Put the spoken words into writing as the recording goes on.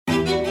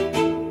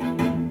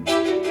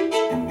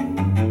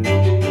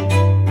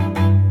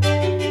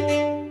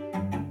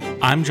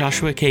I'm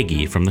Joshua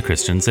Kagi from The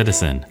Christian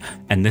Citizen,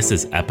 and this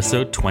is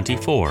episode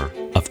 24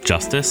 of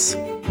Justice,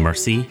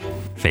 Mercy,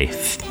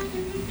 Faith.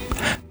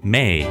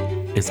 May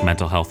is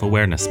Mental Health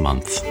Awareness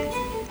Month.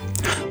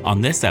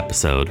 On this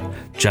episode,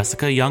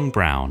 Jessica Young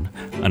Brown,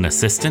 an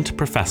assistant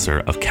professor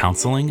of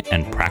counseling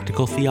and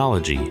practical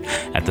theology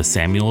at the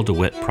Samuel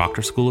DeWitt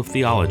Proctor School of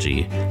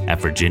Theology at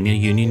Virginia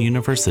Union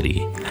University,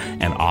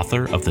 and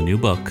author of the new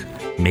book,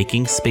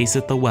 Making Space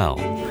at the Well,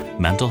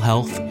 Mental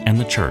Health and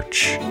the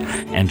Church,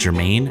 and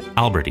Jermaine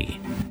Alberti,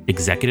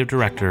 Executive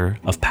Director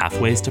of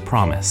Pathways to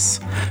Promise,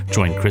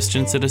 joined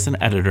Christian Citizen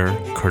editor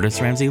Curtis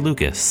Ramsey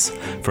Lucas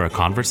for a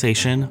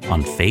conversation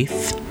on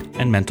faith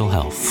and mental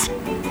health.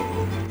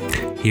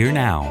 Here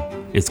now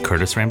is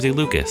Curtis Ramsey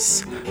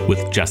Lucas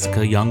with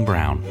Jessica Young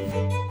Brown.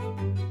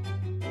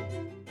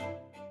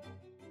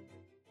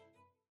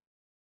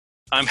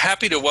 I'm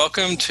happy to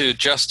welcome to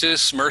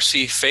Justice,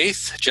 Mercy,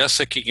 Faith,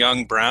 Jessica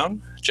Young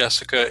Brown.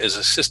 Jessica is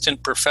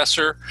Assistant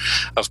Professor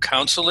of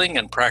Counseling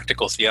and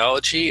Practical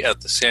Theology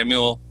at the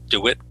Samuel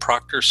DeWitt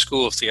Proctor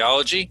School of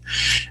Theology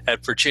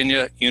at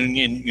Virginia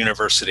Union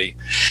University,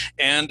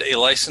 and a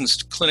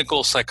licensed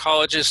clinical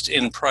psychologist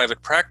in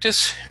private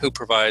practice who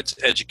provides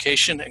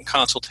education and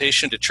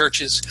consultation to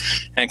churches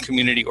and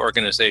community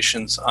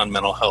organizations on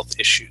mental health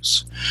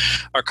issues.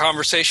 Our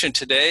conversation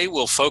today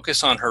will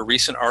focus on her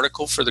recent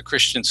article for The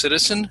Christian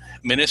Citizen,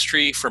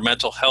 Ministry for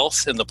Mental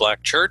Health in the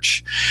Black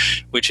Church,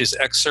 which is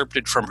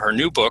excerpted from her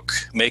new book,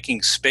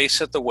 Making Space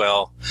at the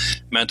Well,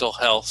 Mental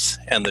Health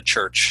and the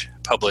Church,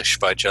 published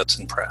by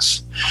Judson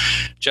Press.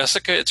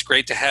 Jessica, it's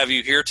great to have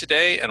you here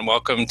today, and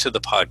welcome to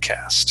the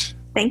podcast.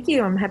 Thank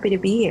you. I'm happy to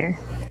be here.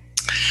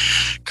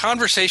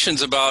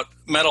 Conversations about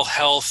mental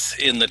health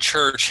in the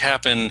church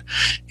happen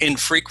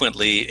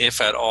infrequently,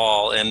 if at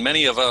all, and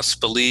many of us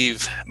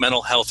believe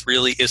mental health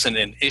really isn't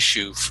an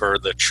issue for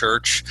the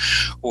church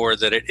or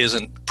that it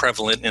isn't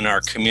prevalent in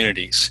our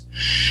communities.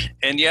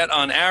 And yet,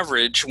 on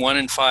average, 1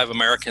 in 5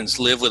 Americans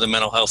live with a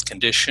mental health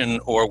condition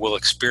or will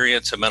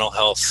experience a mental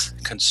health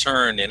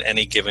concern in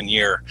any given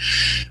year.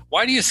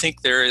 Why do you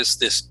think there is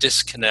this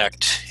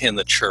disconnect in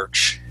the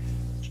church?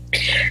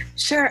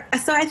 Sure.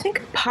 So I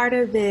think part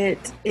of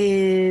it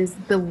is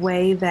the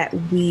way that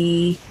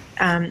we,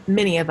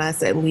 many of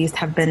us at least,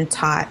 have been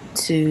taught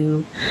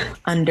to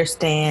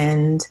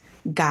understand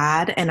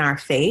God and our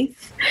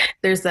faith.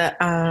 There's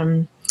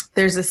a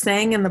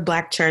saying in the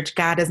Black church,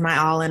 God is my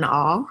all in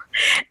all.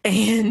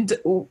 And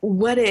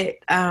what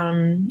it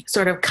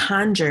sort of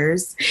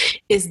conjures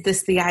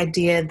is the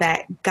idea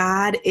that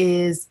God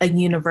is a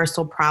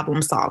universal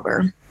problem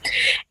solver.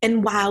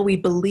 And while we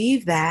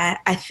believe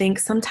that, I think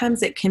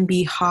sometimes it can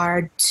be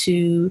hard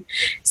to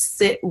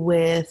sit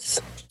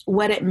with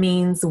what it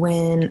means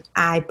when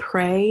I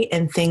pray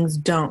and things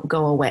don't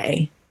go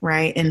away,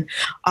 right? And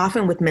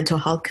often with mental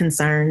health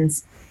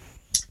concerns,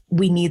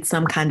 we need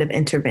some kind of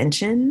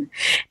intervention,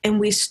 and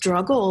we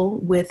struggle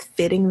with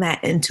fitting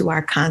that into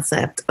our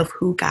concept of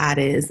who God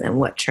is and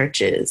what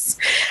church is.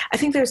 I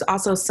think there's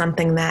also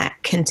something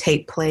that can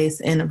take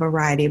place in a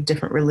variety of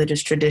different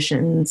religious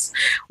traditions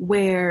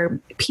where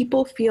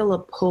people feel a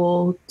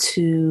pull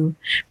to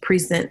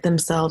present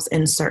themselves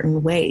in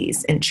certain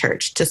ways in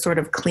church to sort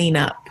of clean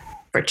up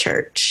for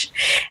church.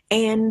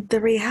 And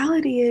the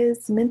reality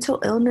is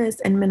mental illness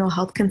and mental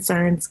health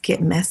concerns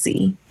get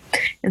messy.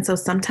 And so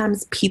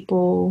sometimes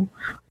people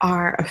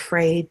are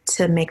afraid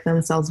to make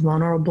themselves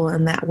vulnerable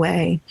in that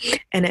way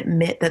and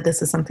admit that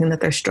this is something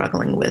that they're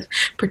struggling with,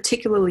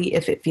 particularly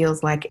if it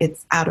feels like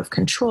it's out of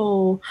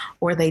control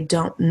or they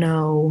don't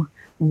know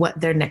what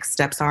their next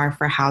steps are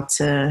for how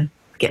to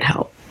get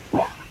help.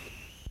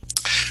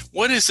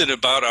 What is it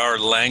about our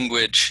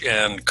language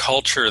and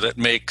culture that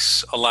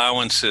makes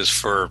allowances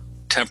for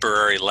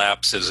temporary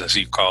lapses, as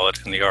you call it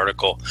in the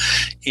article,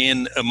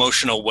 in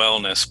emotional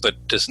wellness,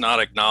 but does not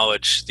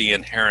acknowledge the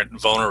inherent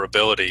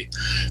vulnerability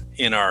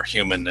in our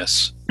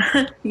humanness?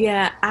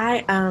 Yeah,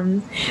 I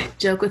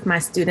joke with my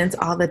students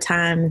all the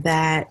time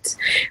that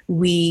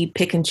we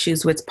pick and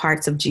choose which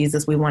parts of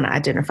Jesus we want to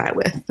identify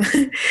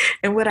with.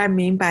 And what I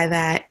mean by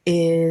that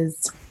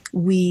is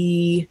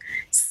we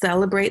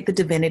celebrate the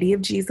divinity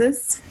of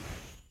Jesus.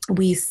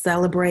 We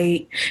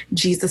celebrate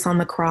Jesus on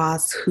the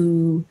cross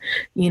who,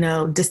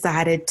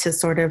 decided to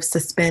sort of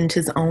suspend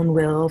his own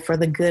will for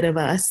the good of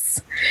us.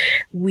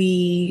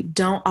 We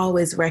don't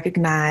always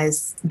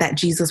recognize that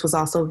Jesus was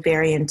also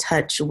very in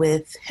touch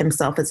with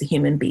himself as a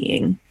human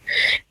being,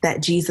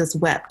 that Jesus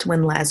wept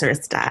when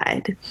Lazarus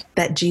died,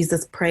 that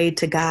Jesus prayed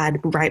to God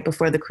right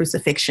before the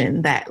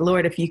crucifixion, that,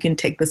 Lord, if you can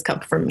take this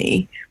cup from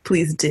me,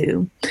 please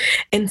do.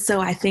 And so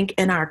I think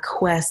in our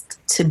quest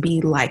to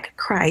be like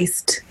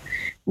Christ,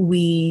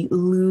 we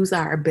lose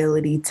our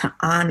ability to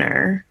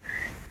honor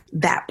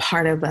that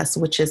part of us,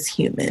 which is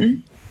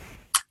human.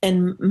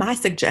 And my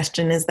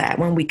suggestion is that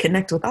when we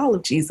connect with all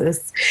of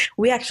Jesus,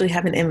 we actually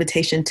have an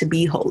invitation to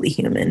be wholly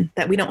human,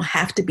 that we don't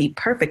have to be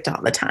perfect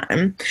all the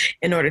time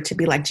in order to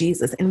be like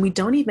Jesus. And we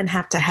don't even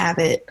have to have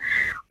it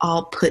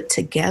all put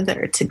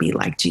together to be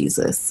like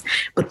Jesus.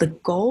 But the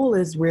goal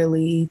is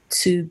really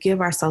to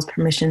give ourselves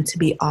permission to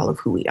be all of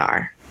who we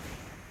are.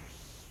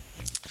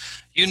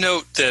 You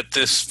note that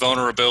this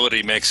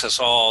vulnerability makes us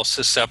all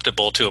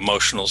susceptible to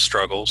emotional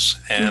struggles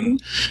and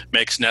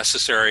makes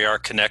necessary our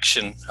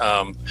connection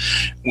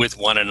with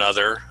one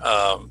another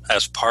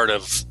as part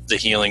of the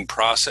healing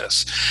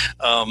process.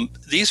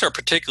 These are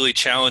particularly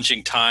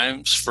challenging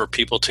times for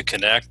people to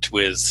connect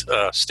with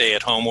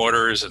stay-at-home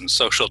orders and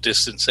social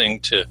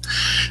distancing to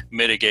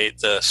mitigate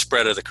the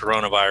spread of the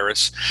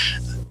coronavirus.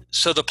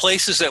 So the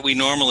places that we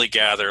normally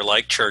gather,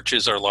 like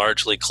churches, are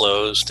largely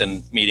closed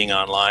and meeting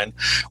online.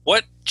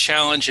 What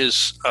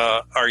challenges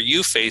are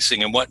you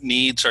facing, and what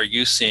needs are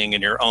you seeing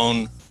in your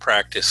own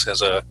practice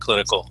as a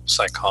clinical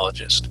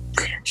psychologist?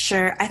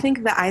 Sure. I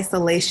think the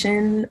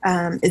isolation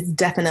is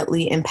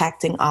definitely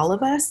impacting all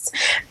of us.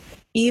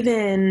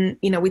 Even,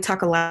 we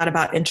talk a lot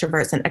about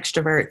introverts and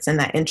extroverts, and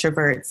that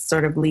introverts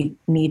sort of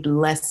need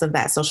less of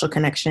that social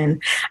connection.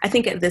 I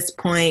think at this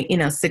point,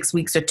 6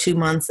 weeks or 2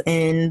 months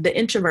in, the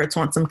introverts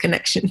want some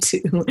connection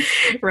too,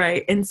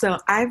 right? And so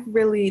I've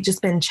really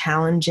just been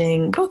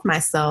challenging both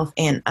myself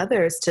and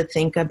others to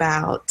think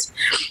about,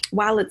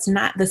 while it's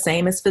not the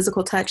same as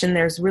physical touch, and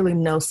there's really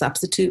no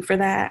substitute for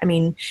that. I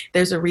mean,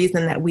 there's a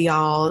reason that we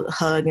all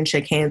hug and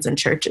shake hands in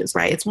churches,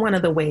 right? It's one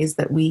of the ways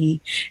that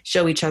we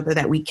show each other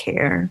that we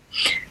care.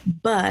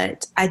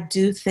 But I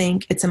do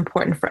think it's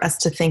important for us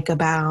to think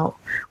about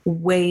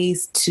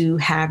ways to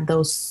have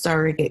those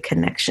surrogate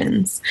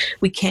connections.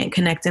 We can't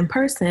connect in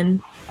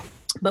person,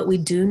 but we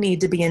do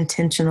need to be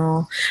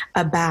intentional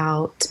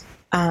about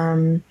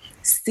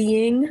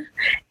seeing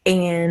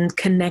and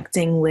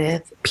connecting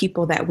with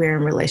people that we're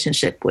in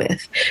relationship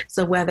with.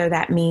 So whether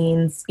that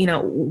means,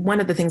 one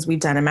of the things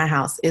we've done in my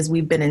house is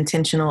we've been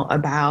intentional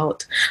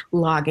about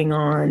logging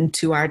on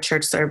to our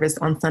church service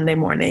on Sunday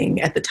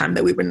morning at the time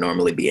that we would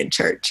normally be in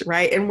church,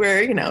 right? And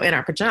we're, in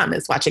our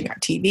pajamas watching our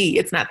TV.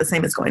 It's not the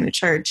same as going to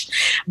church,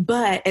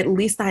 but at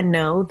least I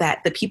know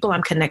that the people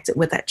I'm connected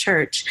with at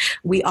church,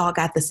 we all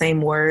got the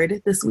same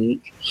word this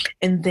week.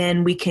 And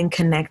then we can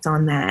connect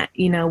on that.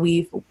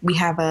 We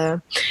have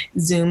a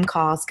Zoom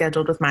call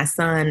scheduled with my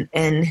son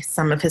and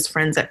some of his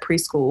friends at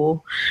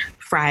preschool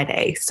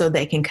Friday so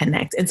they can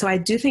connect. And so I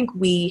do think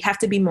we have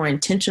to be more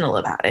intentional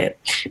about it,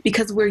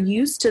 because we're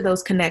used to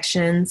those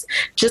connections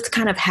just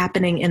kind of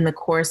happening in the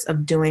course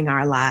of doing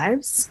our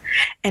lives.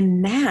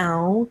 And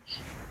now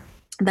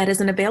that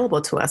isn't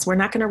available to us. We're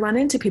not going to run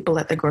into people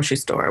at the grocery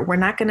store. We're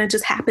not going to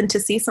just happen to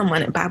see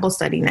someone at Bible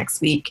study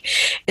next week.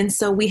 And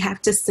so we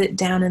have to sit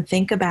down and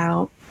think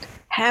about,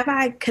 have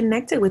I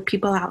connected with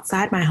people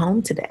outside my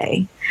home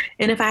today?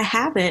 And if I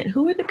haven't,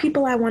 who are the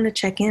people I want to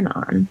check in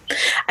on?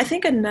 I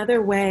think another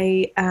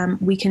way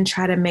we can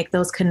try to make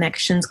those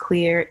connections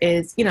clear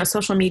is,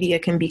 social media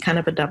can be kind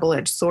of a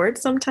double-edged sword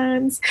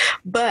sometimes,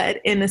 but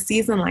in a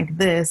season like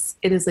this,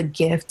 it is a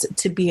gift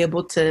to be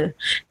able to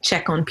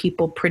check on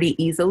people pretty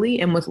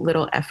easily and with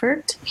little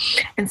effort.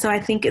 And so I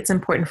think it's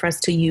important for us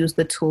to use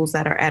the tools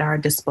that are at our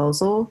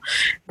disposal,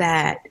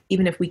 that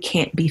even if we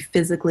can't be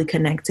physically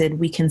connected,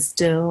 we can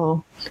still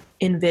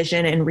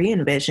envision and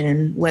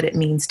re-envision what it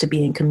means to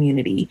be in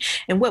community.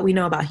 And what we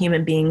know about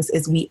human beings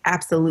is we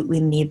absolutely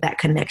need that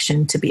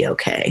connection to be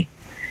okay.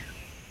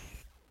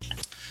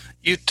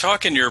 You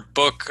talk in your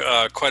book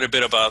quite a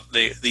bit about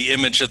the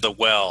image of the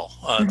well.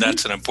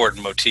 That's an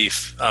important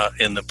motif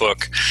in the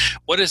book.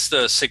 What is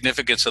the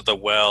significance of the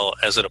well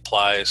as it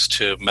applies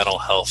to mental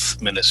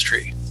health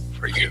ministry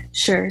for you?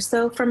 Sure.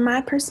 So from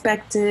my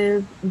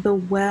perspective, the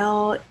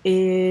well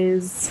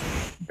is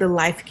the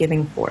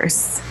life-giving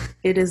force.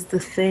 It is the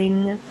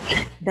thing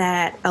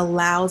that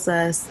allows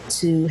us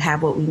to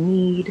have what we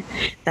need,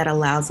 that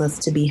allows us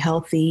to be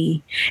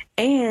healthy.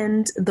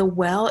 And the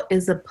well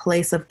is a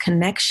place of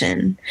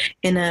connection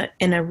in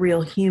a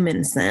real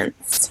human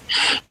sense.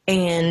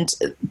 And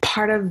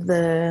part of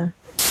the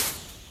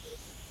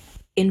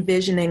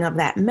envisioning of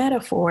that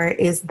metaphor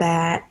is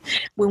that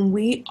when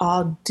we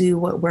all do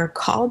what we're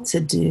called to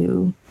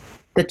do,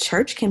 the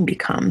church can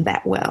become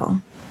that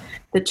well.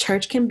 The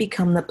church can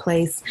become the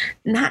place,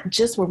 not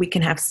just where we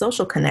can have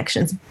social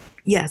connections.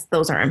 Yes,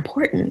 those are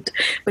important,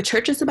 but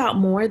church is about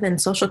more than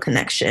social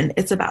connection.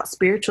 It's about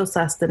spiritual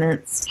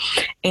sustenance.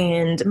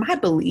 And my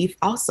belief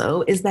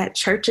also is that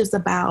church is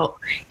about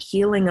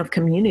healing of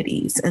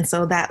communities. And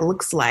so that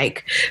looks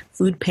like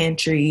food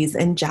pantries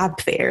and job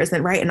fairs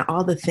and right, and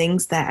all the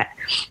things that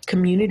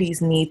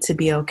communities need to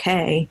be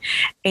okay.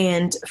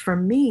 And for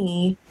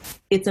me,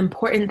 it's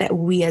important that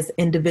we as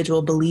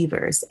individual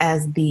believers,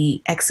 as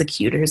the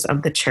executors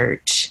of the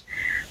church,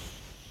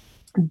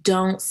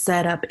 don't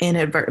set up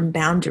inadvertent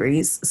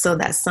boundaries so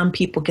that some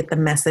people get the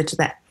message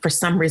that for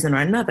some reason or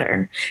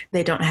another,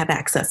 they don't have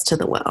access to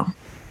the well.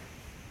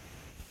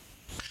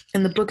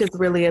 And the book is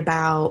really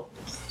about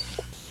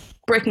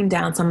breaking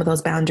down some of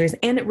those boundaries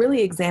and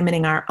really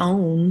examining our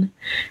own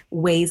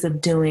ways of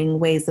doing,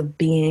 ways of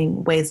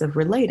being, ways of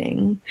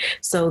relating,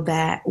 so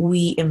that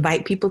we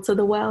invite people to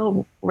the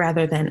well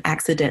rather than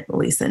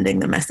accidentally sending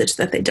the message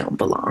that they don't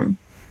belong.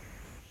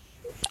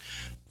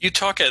 You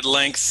talk at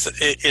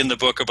length in the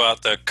book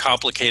about the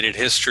complicated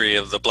history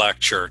of the Black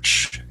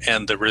church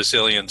and the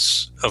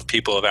resilience of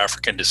people of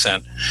African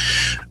descent.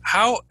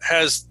 How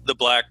has the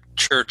Black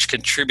church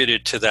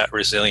contributed to that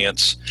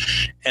resilience?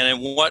 And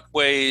in what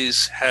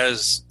ways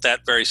has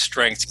that very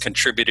strength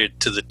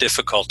contributed to the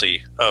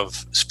difficulty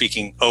of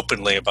speaking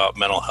openly about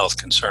mental health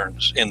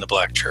concerns in the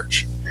Black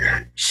church?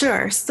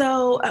 Sure.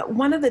 So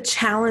one of the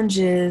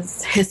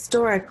challenges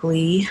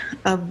historically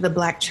of the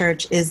Black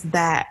church is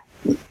that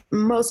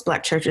most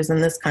Black churches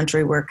in this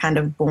country were kind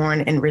of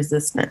born in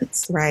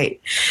resistance, right?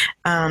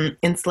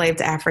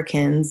 Enslaved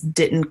Africans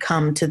didn't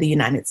come to the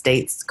United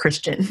States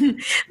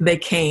Christian. They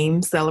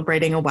came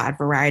celebrating a wide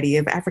variety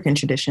of African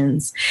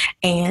traditions.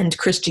 And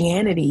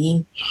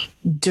Christianity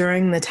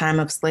during the time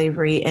of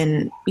slavery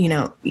and,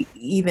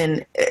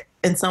 even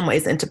in some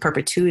ways into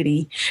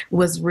perpetuity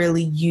was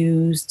really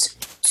used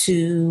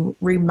to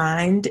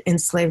remind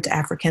enslaved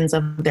Africans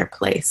of their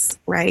place,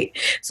 right?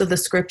 So the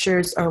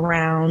scriptures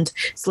around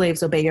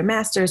slaves obey your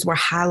masters were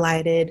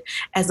highlighted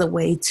as a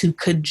way to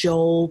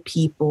cajole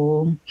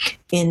people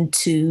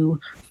into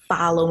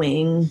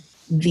following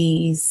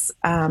these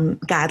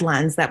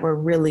guidelines that were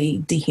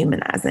really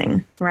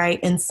dehumanizing, right?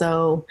 And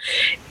so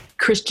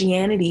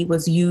Christianity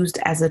was used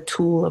as a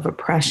tool of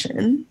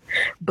oppression,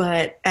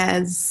 but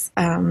as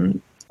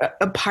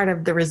a part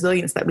of the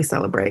resilience that we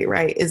celebrate,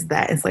 right, is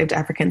that enslaved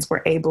Africans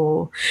were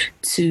able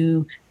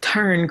to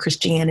turn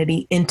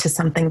Christianity into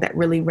something that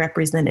really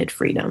represented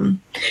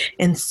freedom.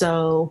 And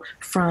so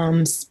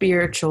from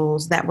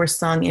spirituals that were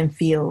sung in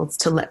fields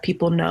to let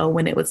people know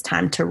when it was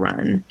time to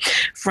run,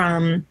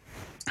 from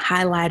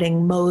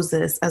highlighting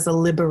Moses as a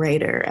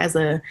liberator, as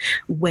a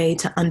way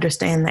to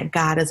understand that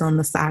God is on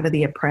the side of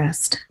the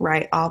oppressed,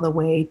 right? All the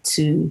way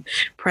to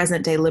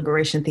present day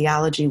liberation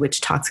theology,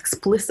 which talks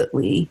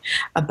explicitly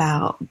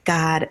about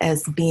God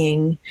as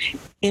being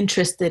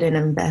interested and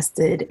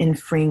invested in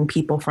freeing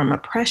people from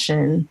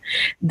oppression.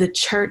 The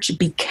church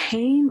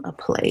became a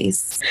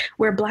place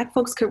where Black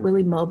folks could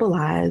really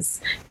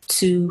mobilize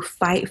to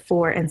fight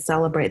for and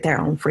celebrate their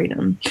own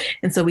freedom.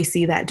 And so we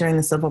see that during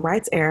the civil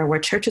rights era, where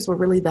churches were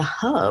really the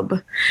hub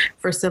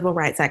for civil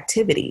rights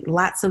activity.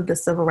 Lots of the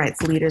civil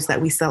rights leaders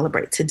that we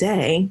celebrate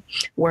today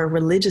were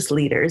religious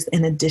leaders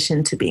in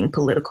addition to being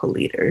political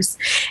leaders.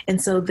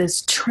 And so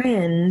this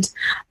trend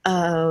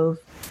of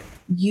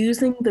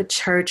using the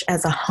church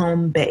as a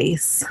home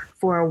base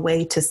for a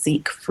way to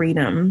seek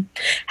freedom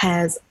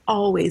has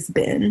always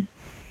been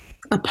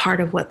a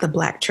part of what the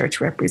Black church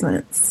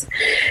represents.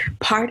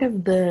 Part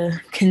of the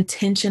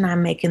contention I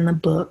make in the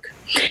book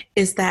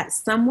is that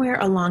somewhere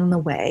along the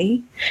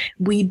way,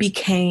 we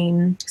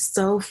became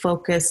so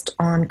focused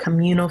on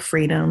communal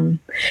freedom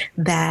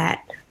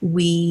that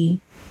we,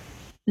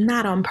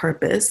 not on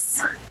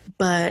purpose,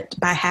 but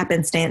by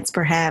happenstance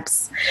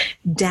perhaps,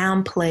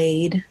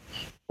 downplayed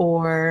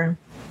or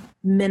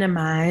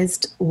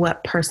minimized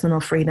what personal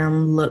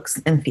freedom looks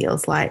and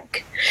feels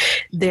like.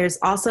 There's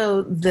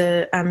also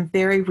the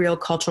very real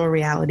cultural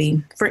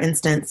reality. For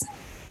instance,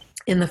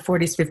 in the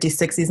 40s, 50s,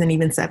 60s, and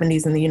even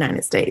 70s in the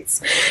United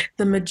States,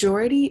 the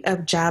majority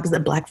of jobs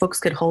that Black folks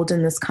could hold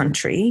in this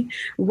country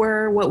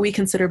were what we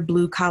consider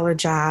blue collar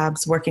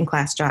jobs, working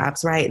class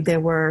jobs, right? There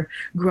were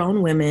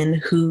grown women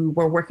who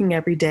were working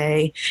every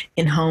day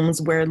in homes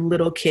where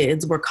little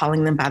kids were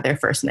calling them by their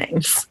first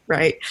names,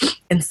 right?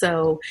 And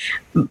so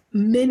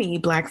many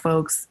Black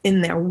folks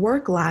in their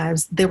work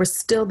lives, there was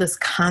still this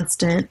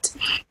constant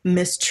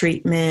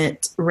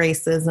mistreatment,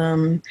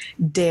 racism,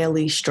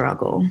 daily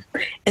struggle.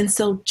 And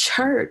so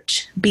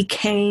church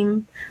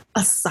became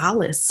a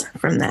solace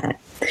from that.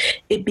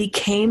 It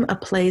became a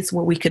place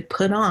where we could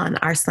put on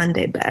our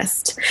Sunday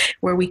best,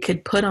 where we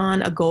could put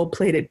on a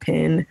gold-plated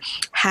pin,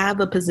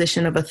 have a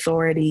position of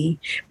authority,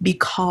 be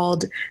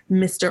called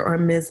Mr. or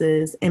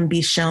Mrs., and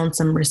be shown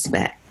some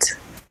respect.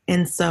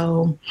 And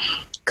so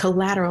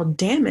collateral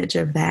damage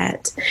of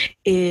that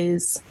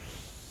is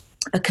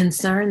a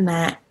concern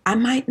that I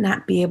might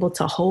not be able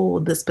to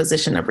hold this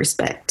position of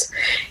respect.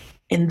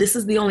 And this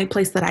is the only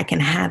place that I can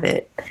have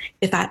it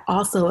if I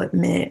also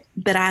admit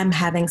that I'm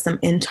having some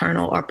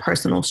internal or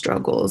personal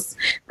struggles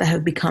that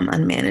have become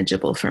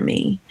unmanageable for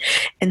me.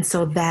 And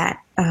so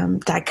that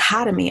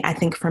dichotomy, I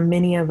think, for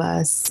many of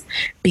us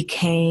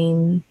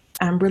became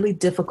really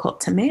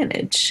difficult to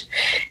manage.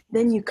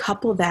 Then you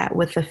couple that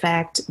with the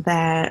fact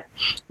that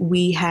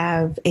we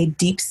have a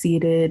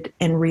deep-seated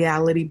and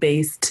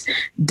reality-based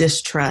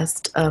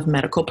distrust of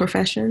medical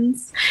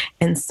professions.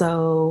 And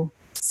so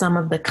some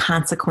of the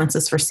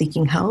consequences for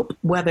seeking help,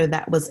 whether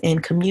that was in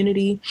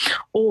community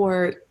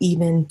or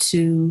even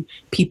to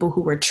people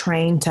who were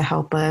trained to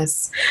help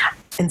us,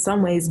 in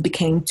some ways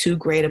became too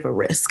great of a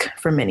risk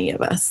for many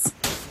of us.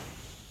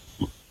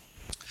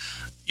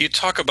 You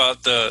talk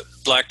about the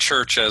Black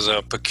church as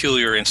a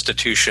peculiar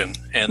institution,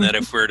 and that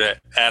if we're to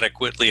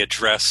adequately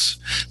address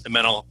the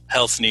mental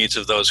health needs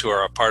of those who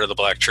are a part of the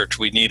Black church,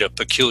 we need a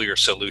peculiar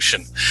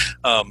solution.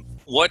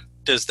 What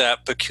does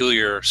that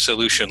peculiar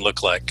solution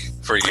look like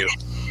for you?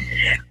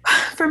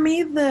 For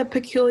me, the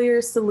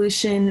peculiar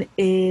solution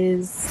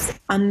is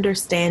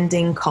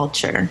understanding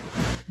culture,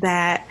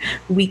 that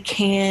we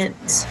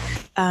can't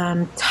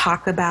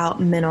talk about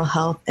mental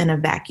health in a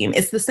vacuum.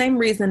 It's the same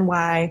reason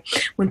why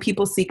when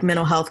people seek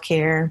mental health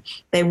care,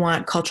 they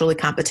want culturally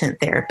competent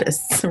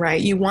therapists,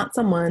 right? You want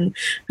someone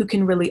who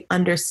can really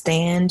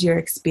understand your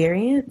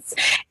experience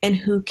and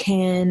who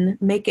can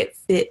make it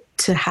fit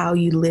to how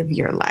you live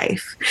your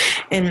life.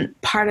 And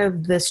part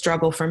of the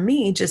struggle for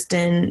me, just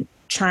in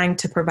trying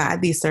to provide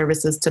these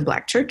services to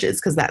Black churches,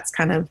 because that's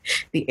kind of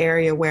the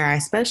area where I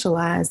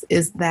specialize,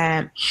 is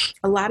that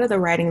a lot of the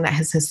writing that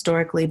has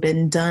historically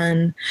been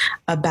done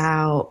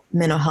about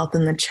mental health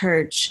in the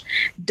church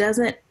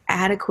doesn't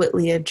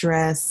adequately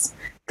address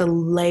the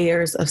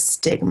layers of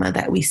stigma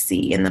that we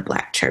see in the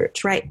Black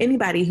church, right?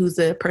 Anybody who's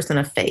a person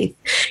of faith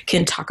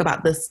can talk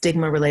about the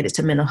stigma related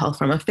to mental health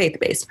from a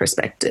faith-based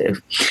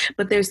perspective.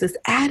 But there's this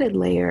added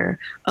layer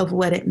of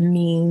what it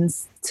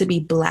means to be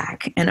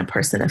Black and a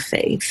person of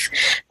faith.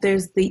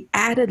 There's the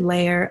added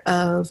layer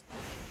of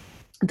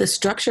the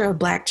structure of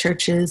Black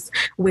churches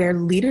where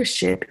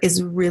leadership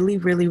is really,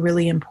 really,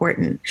 really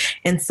important.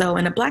 And so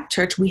in a Black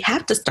church, we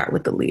have to start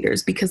with the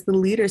leaders because the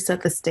leaders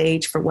set the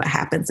stage for what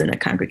happens in a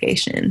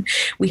congregation.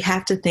 We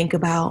have to think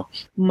about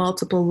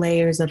multiple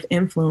layers of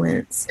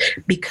influence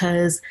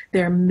because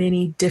there are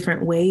many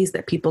different ways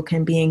that people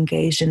can be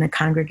engaged in a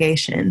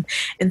congregation.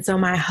 And so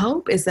my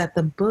hope is that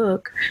the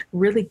book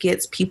really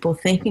gets people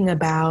thinking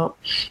about,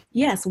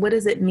 yes, what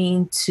does it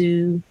mean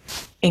to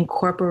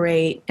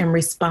incorporate and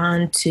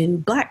respond to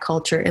Black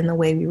culture in the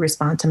way we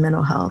respond to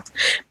mental health,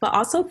 but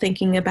also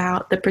thinking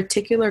about the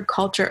particular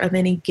culture of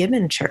any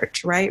given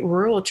church, right?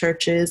 Rural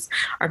churches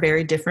are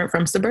very different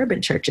from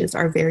suburban churches,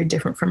 are very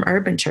different from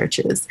urban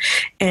churches.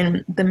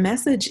 And the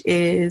message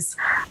is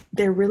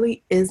there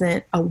really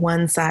isn't a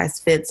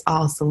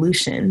one-size-fits-all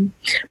solution,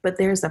 but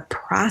there's a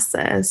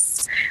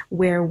process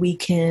where we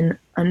can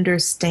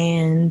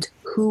understand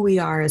who we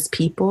are as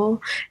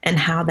people and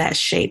how that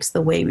shapes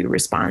the way we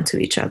respond to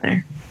each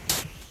other.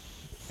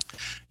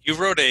 You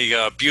wrote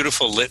a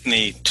beautiful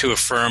litany to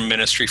affirm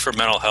ministry for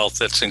mental health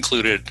that's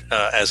included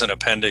as an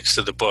appendix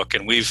to the book,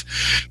 and we've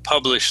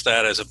published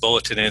that as a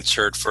bulletin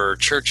insert for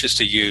churches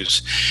to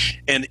use.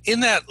 And in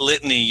that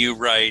litany, you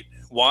write,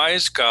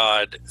 "Wise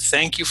God,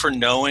 thank you for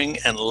knowing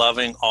and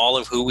loving all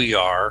of who we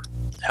are.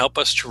 Help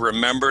us to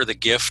remember the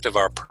gift of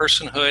our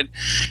personhood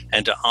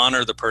and to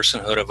honor the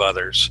personhood of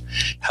others.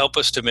 Help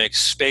us to make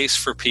space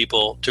for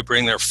people to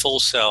bring their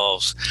full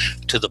selves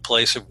to the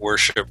place of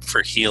worship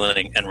for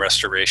healing and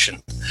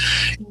restoration."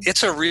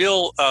 It's a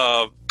real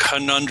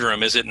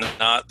conundrum, is it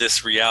not?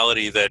 This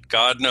reality that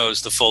God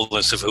knows the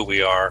fullness of who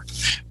we are,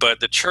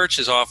 but the church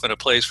is often a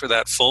place where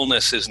that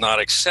fullness is not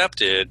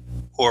accepted,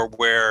 or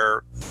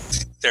where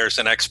there's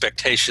an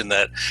expectation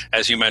that,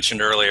 as you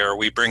mentioned earlier,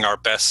 we bring our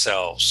best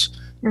selves.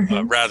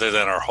 Rather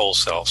than our whole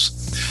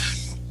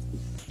selves.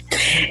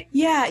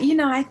 Yeah,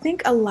 I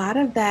think a lot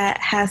of that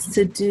has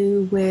to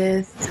do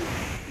with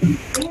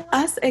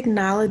us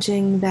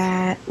acknowledging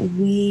that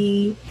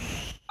we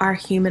are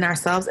human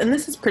ourselves. And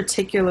this is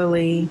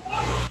particularly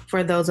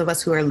for those of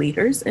us who are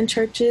leaders in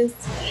churches.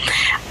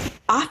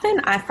 Often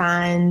I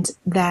find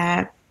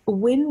that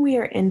when we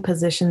are in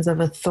positions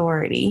of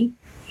authority,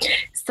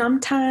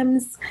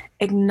 sometimes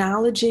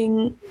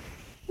acknowledging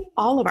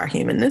all of our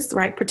humanness,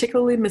 right,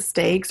 particularly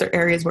mistakes or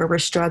areas where we're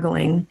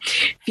struggling,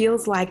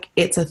 feels like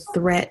it's a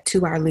threat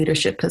to our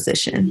leadership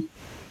position.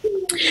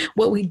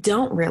 What we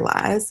don't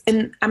realize,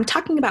 and I'm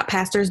talking about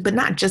pastors, but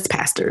not just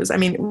pastors, I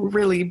mean,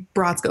 really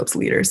broad scopes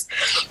leaders.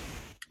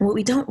 What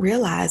we don't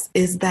realize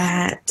is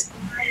that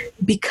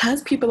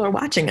because people are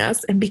watching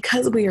us and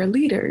because we are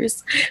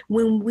leaders,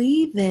 when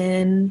we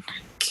then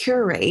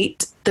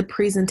curate the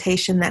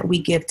presentation that we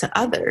give to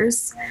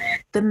others,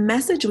 the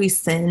message we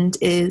send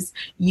is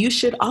you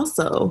should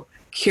also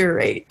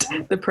curate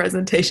the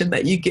presentation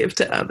that you give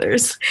to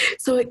others.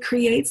 So it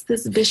creates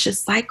this vicious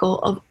cycle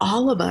of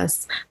all of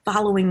us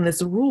following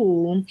this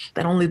rule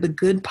that only the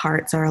good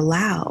parts are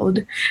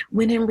allowed,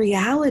 when in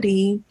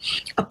reality,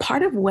 a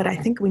part of what I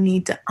think we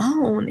need to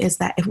own is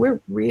that if we're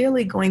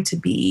really going to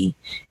be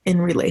in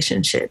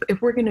relationship,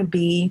 if we're going to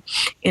be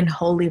in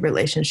holy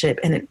relationship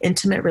and an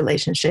intimate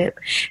relationship,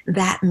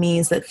 that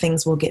means that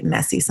things will get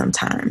messy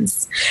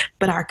sometimes.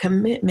 But our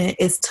commitment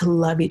is to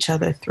love each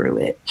other through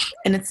it.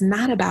 And it's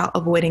not about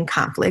avoiding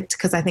conflict,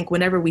 because I think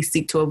whenever we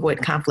seek to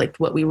avoid conflict,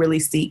 what we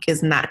really seek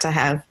is not to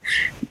have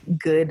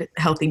good,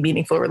 healthy,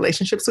 meaningful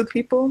relationships with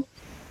people.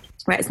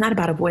 Right? It's not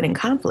about avoiding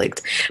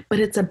conflict, but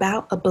it's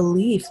about a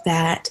belief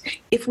that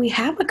if we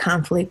have a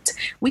conflict,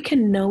 we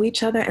can know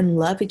each other and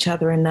love each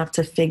other enough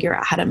to figure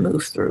out how to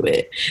move through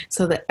it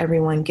so that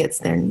everyone gets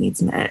their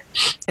needs met.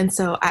 And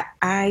so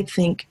I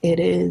think it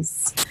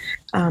is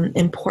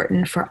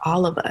important for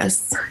all of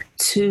us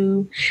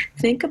to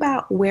think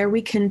about where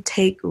we can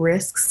take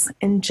risks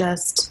and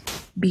just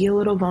be a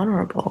little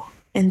vulnerable.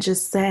 And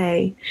just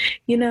say,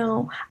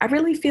 I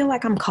really feel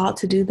like I'm called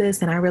to do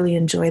this and I really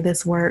enjoy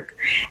this work.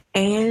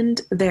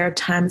 And there are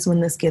times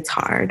when this gets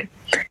hard.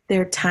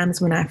 There are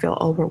times when I feel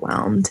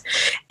overwhelmed.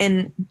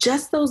 And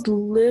just those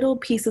little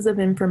pieces of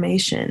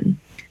information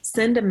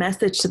send a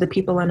message to the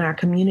people in our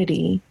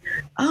community,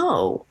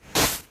 oh,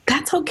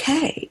 that's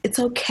okay. It's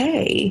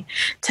okay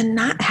to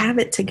not have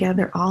it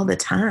together all the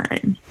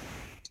time.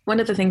 One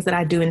of the things that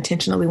I do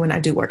intentionally when I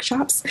do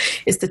workshops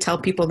is to tell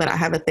people that I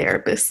have a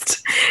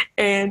therapist.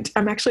 And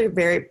I'm actually a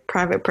very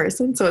private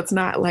person, so it's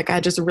not like I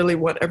just really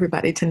want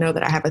everybody to know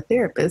that I have a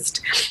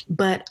therapist.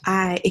 But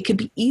it could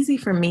be easy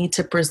for me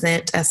to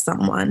present as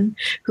someone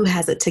who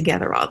has it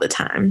together all the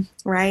time,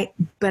 right?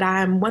 But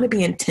I want to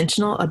be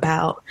intentional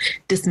about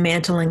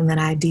dismantling that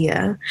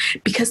idea,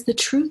 because the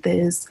truth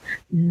is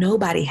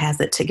nobody has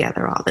it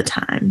together all the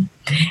time.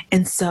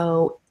 And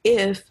so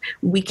if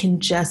we can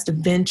just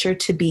venture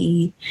to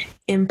be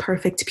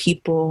imperfect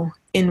people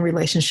in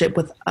relationship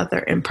with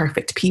other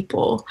imperfect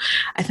people,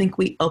 I think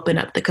we open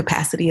up the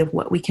capacity of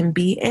what we can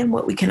be and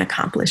what we can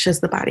accomplish as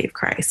the body of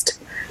Christ.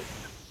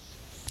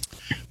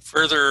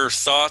 Further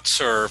thoughts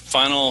or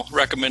final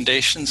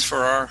recommendations for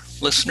our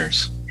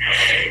listeners?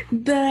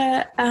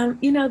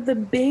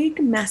 The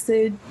big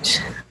message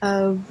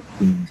of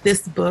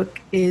this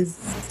book is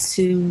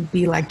to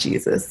be like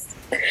Jesus.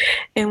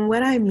 And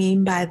what I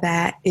mean by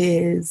that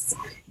is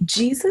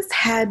Jesus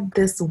had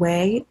this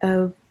way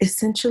of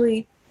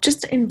essentially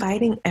just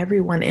inviting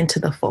everyone into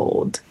the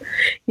fold.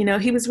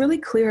 He was really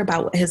clear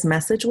about what his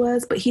message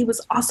was, but he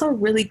was also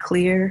really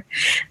clear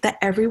that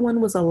everyone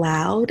was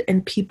allowed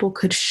and people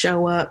could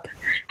show up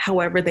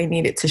however they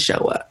needed to show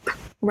up.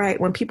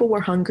 Right? When people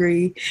were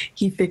hungry,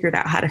 he figured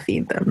out how to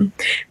feed them.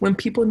 When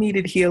people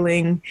needed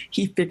healing,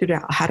 he figured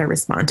out how to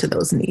respond to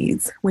those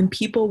needs. When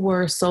people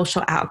were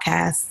social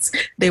outcasts,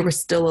 they were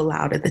still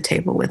allowed at the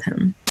table with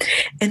him.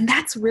 And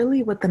that's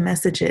really what the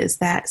message is,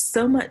 that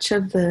so much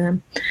of the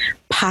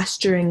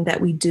posturing that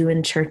we do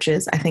in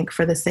churches, I think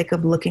for the sake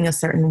of looking a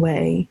certain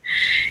way,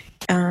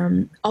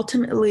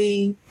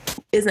 ultimately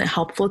isn't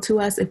helpful to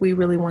us if we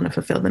really want to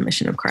fulfill the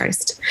mission of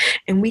Christ.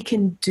 And we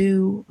can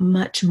do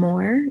much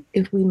more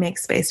if we make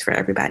space for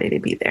everybody to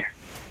be there.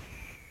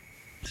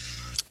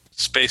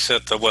 Space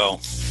at the well.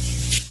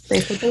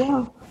 Space at the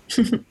well.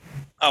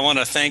 I want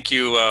to thank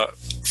you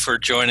for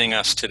joining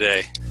us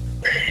today.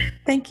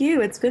 Thank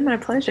you. It's been my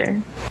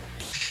pleasure.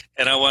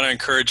 And I want to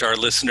encourage our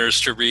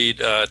listeners to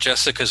read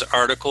Jessica's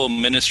article,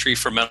 Ministry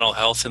for Mental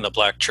Health in the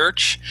Black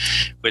Church,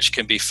 which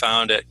can be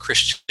found at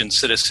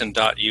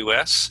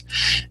christiancitizen.us.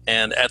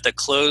 And at the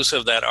close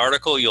of that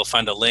article, you'll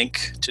find a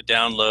link to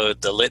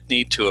download the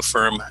Litany to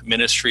Affirm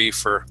Ministry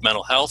for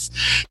Mental Health,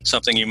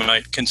 something you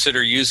might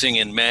consider using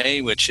in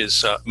May, which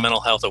is Mental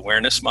Health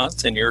Awareness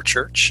Month in your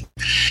church.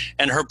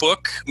 And her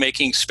book,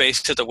 Making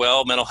Space at the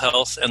Well, Mental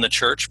Health and the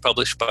Church,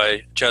 published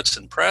by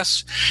Judson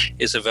Press,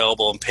 is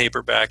available in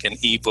paperback and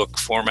ebook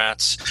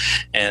formats,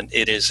 and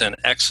it is an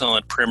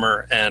excellent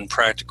primer and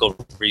practical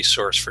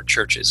resource for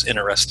churches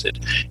interested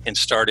in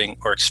starting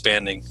or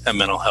expanding a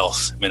mental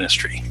health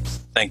ministry.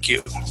 Thank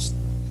you.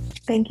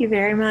 Thank you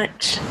very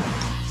much.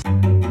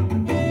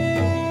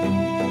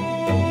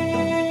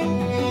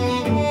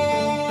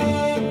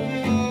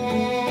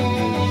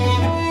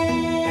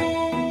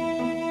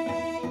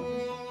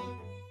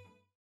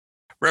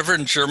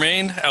 Reverend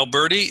Jermaine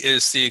Alberti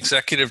is the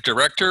Executive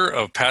Director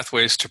of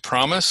Pathways to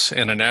Promise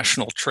and a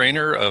National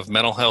Trainer of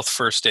Mental Health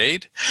First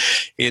Aid.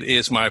 It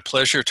is my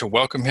pleasure to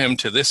welcome him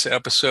to this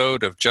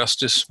episode of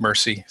Justice,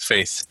 Mercy,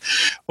 Faith.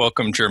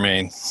 Welcome,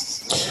 Jermaine.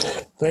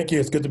 Thank you.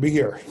 It's good to be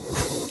here.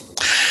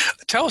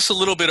 Tell us a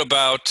little bit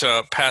about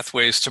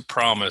Pathways to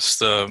Promise,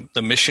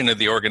 the mission of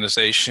the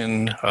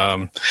organization,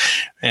 and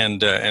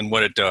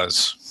what it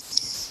does.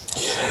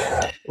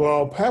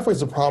 Well, Pathways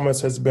to Promise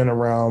has been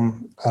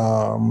around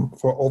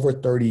for over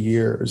 30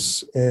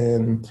 years,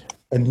 and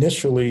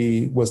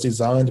initially was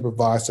designed to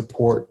provide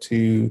support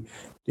to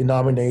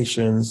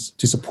denominations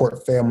to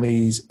support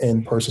families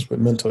and persons with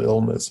mental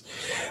illness.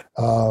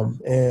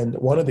 And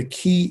one of the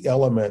key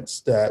elements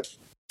that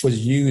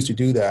was used to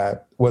do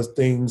that was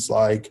things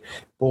like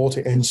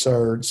bulletin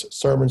inserts,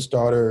 sermon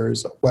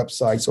starters,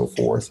 websites, so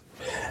forth.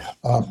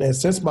 And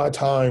since my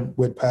time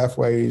with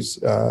Pathways,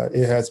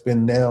 it has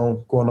been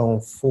now going on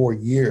 4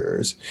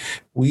 years.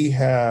 We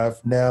have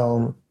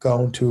now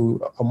gone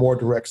to a more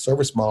direct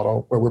service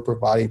model where we're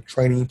providing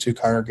training to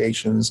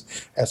congregations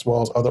as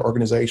well as other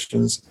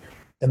organizations.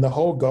 And the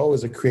whole goal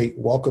is to create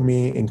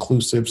welcoming,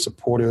 inclusive,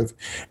 supportive,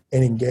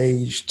 and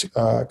engaged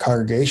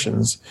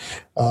congregations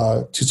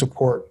to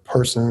support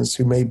persons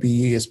who may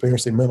be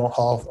experiencing mental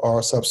health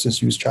or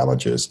substance use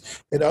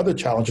challenges and other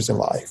challenges in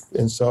life.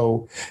 And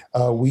so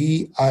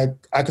I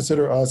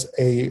consider us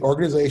a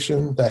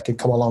organization that can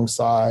come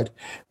alongside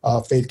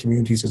faith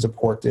communities and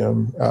support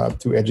them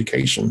through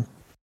education.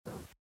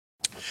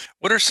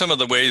 What are some of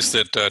the ways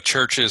that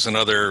churches and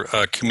other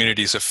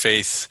communities of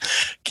faith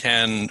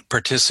can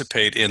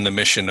participate in the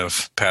mission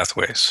of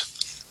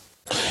Pathways?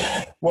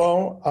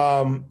 Well,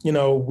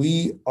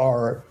 we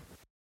are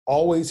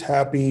always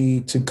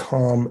happy to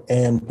come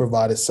and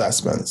provide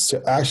assessments,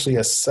 to actually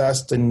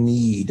assess the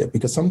need,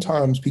 because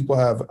sometimes people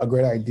have a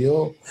great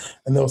ideal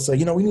and they'll say,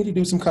 we need to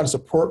do some kind of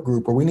support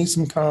group, or we need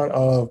some kind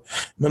of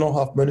mental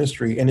health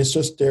ministry, and it's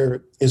just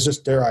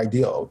their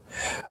ideal.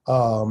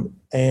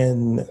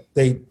 And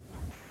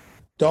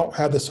don't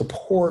have the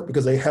support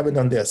because they haven't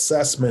done the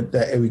assessment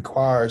that it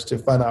requires to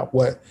find out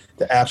what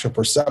the actual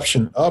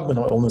perception of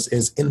mental illness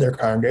is in their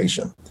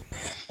congregation.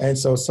 And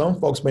so some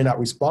folks may not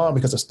respond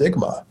because of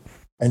stigma.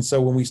 And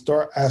so when we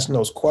start asking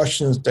those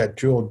questions that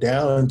drill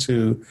down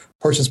into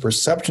person's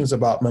perceptions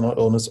about mental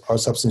illness or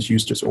substance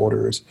use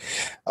disorders,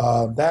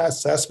 that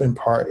assessment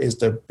part is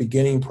the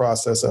beginning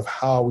process of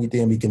how we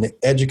then begin to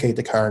educate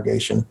the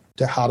congregation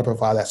to how to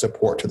provide that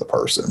support to the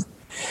person.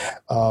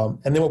 And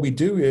then what we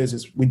do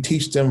is we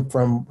teach them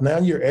from now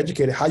you're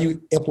educated, how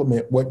you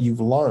implement what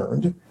you've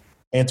learned,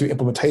 and through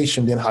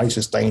implementation, then how you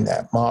sustain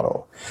that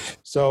model.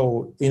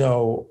 So,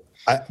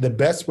 the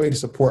best way to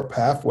support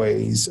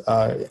Pathways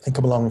and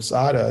come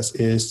alongside us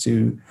is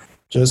to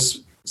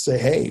just say,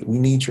 hey, we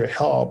need your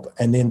help.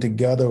 And then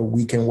together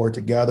we can work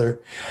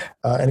together.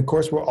 And of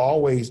course, we'll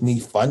always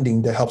need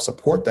funding to help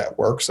support that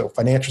work. So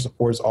financial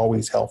support is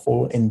always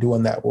helpful in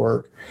doing that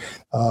work.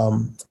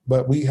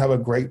 But we have a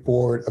great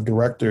board of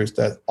directors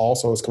that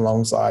also has come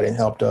alongside and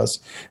helped us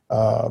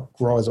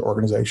grow as an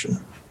organization.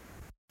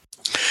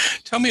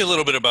 Tell me a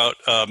little bit about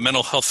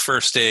mental health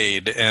first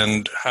aid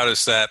and how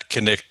does that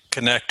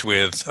connect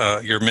with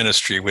your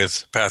ministry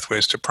with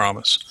Pathways to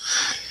Promise?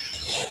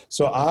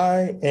 So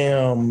I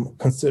am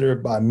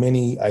considered by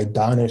many a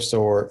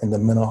dinosaur in the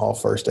mental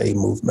health first aid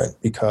movement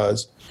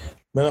because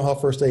mental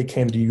health first aid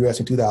came to the U.S.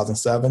 in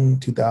 2007,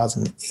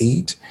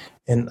 2008,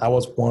 and I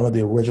was one of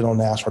the original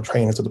national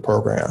trainers of the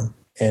program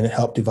and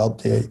helped develop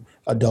the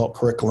adult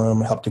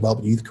curriculum, helped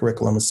develop youth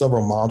curriculum and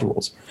several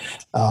modules.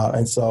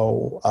 And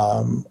so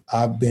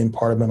I've been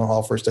part of mental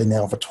health first aid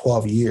now for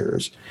 12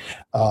 years.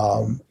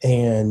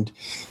 And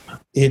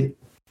it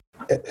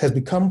has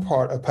become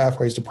part of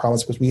Pathways to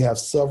Promise because we have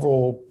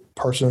several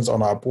persons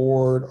on our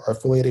board or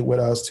affiliated with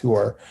us who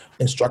are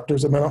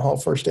instructors of mental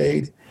health first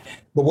aid.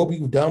 But what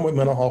we've done with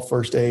mental health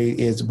first aid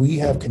is we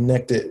have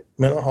connected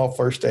mental health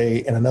first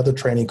aid and another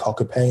training called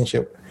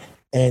companionship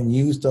and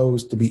used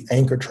those to be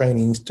anchor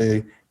trainings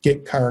to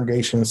get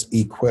congregations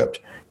equipped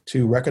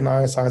to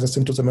recognize signs and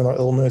symptoms of mental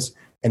illness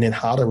and then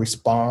how to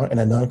respond in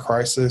a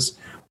non-crisis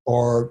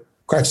or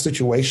crisis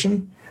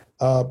situation.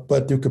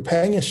 But through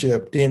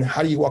companionship, then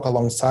how do you walk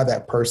alongside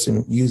that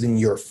person using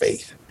your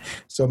faith?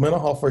 So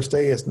mental health first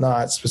aid is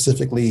not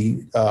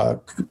specifically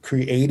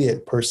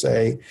created per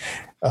se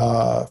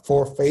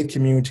for faith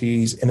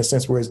communities in a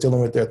sense where it's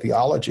dealing with their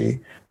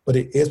theology, but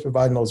it is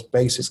providing those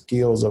basic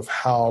skills of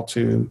how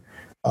to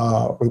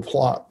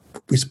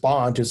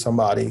respond to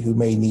somebody who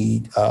may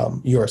need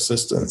your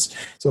assistance.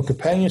 So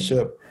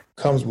companionship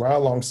comes right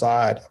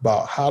alongside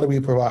about how do we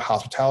provide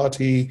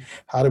hospitality,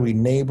 how do we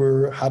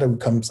neighbor, how do we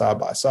come side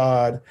by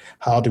side,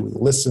 how do we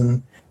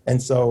listen.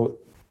 And so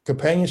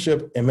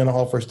companionship and mental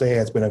health first aid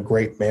has been a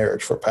great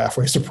marriage for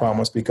Pathways to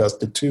Promise because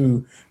the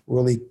two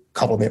really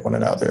complement one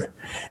another.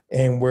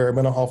 And where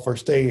mental health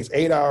first aid is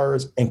 8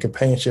 hours and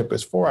companionship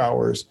is 4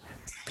 hours,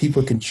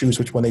 people can choose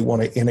which one they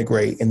want to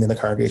integrate and then the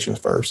congregation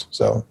first.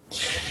 So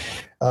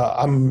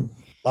I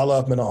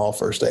love mental health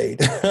first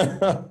aid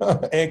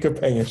and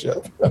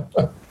companionship.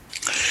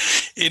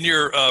 In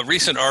your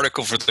recent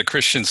article for the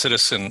Christian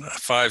Citizen,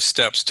 5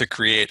 Steps to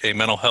Create a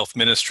Mental Health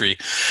Ministry,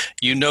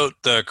 you note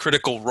the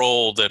critical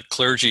role that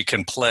clergy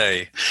can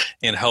play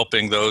in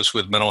helping those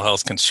with mental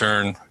health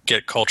concern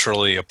get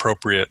culturally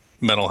appropriate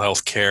mental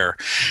health care.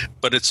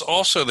 But it's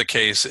also the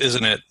case,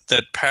 isn't it,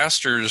 that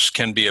pastors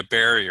can be a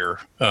barrier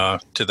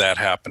to that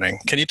happening.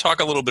 Can you talk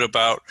a little bit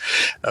about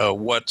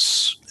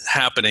what's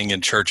happening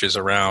in churches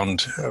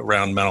around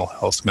mental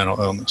health,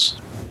 mental illness?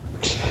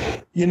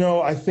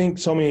 I think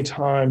so many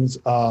times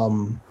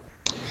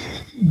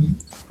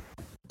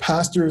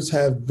pastors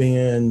have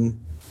been,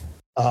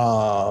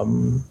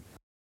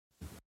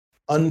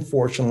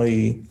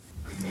 unfortunately,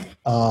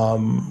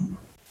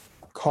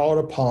 called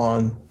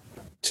upon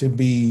to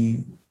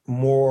be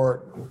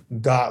more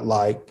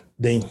godlike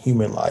than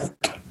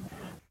human-like.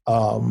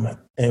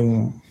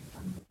 And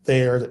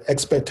there's an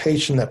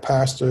expectation that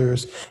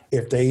pastors,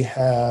 if they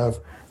have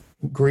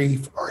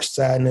grief or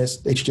sadness,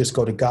 they should just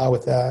go to God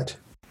with that.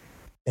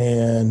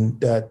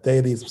 And that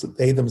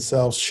they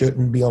themselves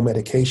shouldn't be on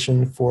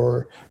medication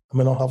for a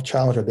mental health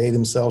challenge, or they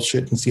themselves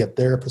shouldn't see a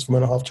therapist for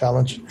mental health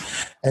challenge.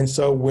 And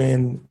so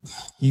when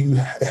you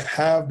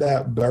have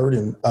that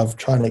burden of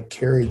trying to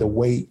carry the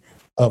weight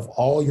of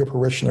all your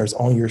parishioners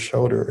on your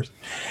shoulders,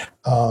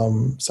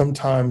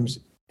 sometimes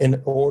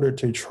in order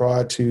to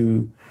try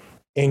to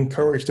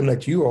encourage them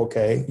that you're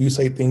okay, you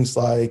say things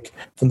like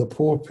from the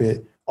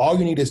pulpit, all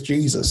you need is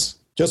Jesus.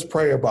 Just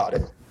pray about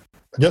it.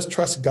 Just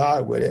trust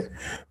God with it,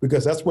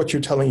 because that's what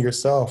you're telling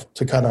yourself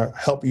to kind of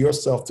help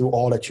yourself through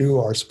all that you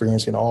are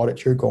experiencing, all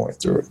that you're going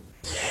through.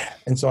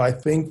 And so I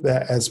think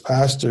that as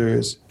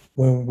pastors,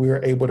 when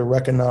we're able to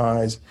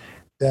recognize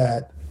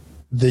that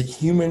the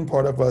human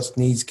part of us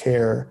needs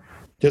care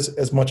just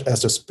as much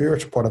as the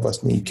spiritual part of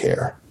us need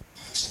care,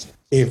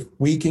 if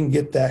we can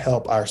get that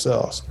help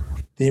ourselves,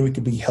 then we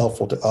can be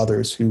helpful to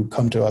others who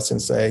come to us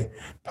and say,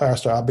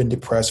 Pastor, I've been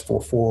depressed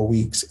for 4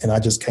 weeks and I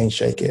just can't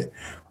shake it.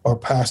 Or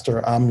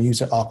Pastor, I'm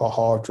using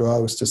alcohol,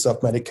 drugs to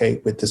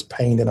self-medicate with this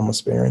pain that I'm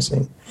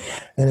experiencing.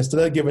 And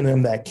instead of giving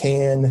them that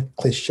canned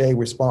cliche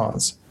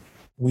response,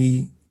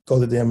 we go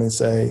to them and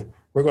say,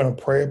 we're going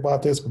to pray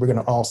about this, but we're going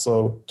to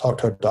also talk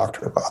to a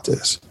doctor about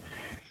this.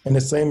 And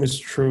the same is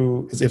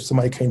true as if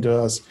somebody came to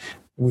us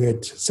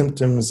with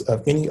symptoms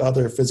of any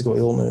other physical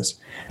illness,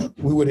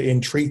 we would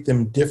entreat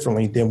them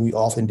differently than we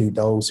often do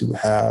those who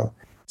have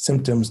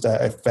symptoms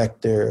that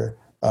affect their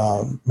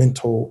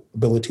mental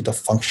ability to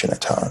function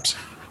at times.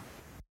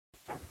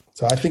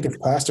 So I think as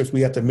pastors,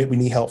 we have to admit we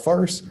need help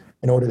first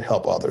in order to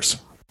help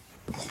others.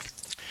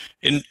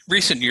 In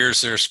recent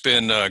years, there's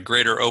been a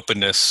greater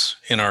openness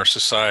in our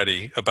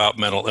society about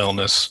mental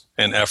illness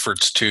and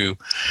efforts to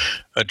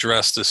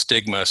address the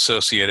stigma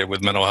associated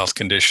with mental health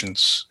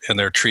conditions and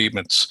their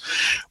treatments.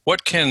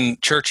 What can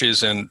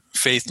churches and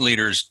faith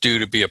leaders do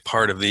to be a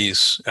part of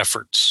these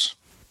efforts?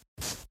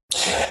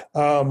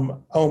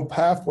 On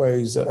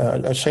Pathways,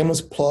 a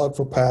shameless plug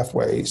for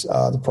Pathways,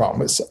 The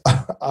Promise.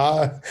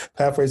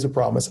 Pathways, The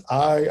Promise.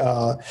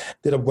 I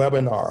did a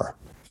webinar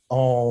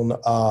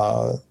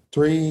on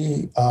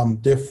 3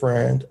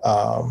 different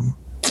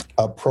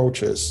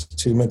approaches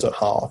to mental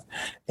health.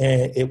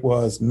 And it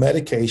was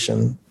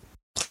medication,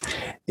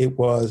 it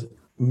was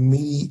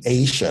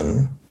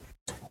mediation,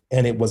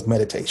 and it was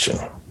meditation.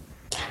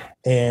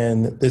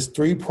 And this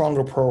 3-pronged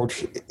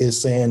approach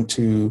is saying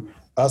to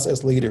us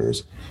as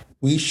leaders,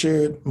 we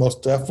should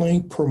most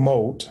definitely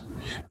promote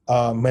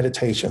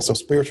meditation, so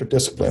spiritual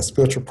discipline,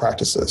 spiritual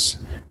practices.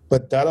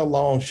 But that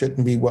alone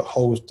shouldn't be what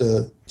holds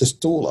the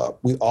stool up.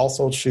 We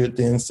also should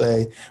then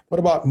say, what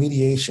about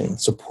mediation,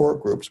 support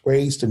groups,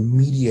 ways to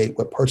mediate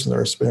what persons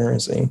are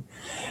experiencing?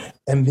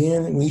 And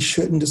then we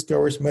shouldn't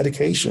discourage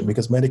medication,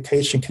 because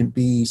medication can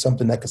be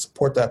something that can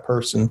support that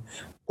person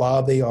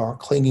while they are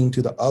clinging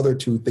to the other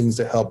 2 things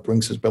that help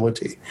bring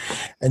stability.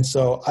 And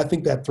so I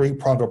think that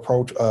 3-pronged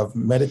approach of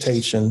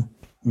meditation,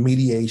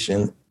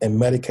 mediation, and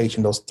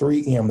medication, those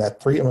 3M, that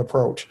 3M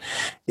approach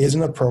is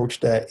an approach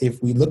that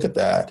if we look at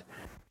that,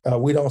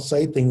 we don't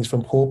say things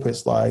from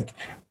pulpits like,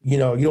 you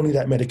don't need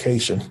that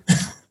medication.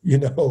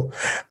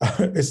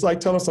 It's like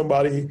telling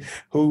somebody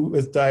who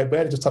is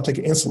diabetic to stop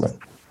taking insulin.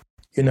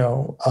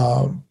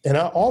 And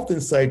I often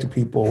say to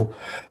people,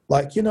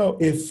 like,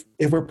 if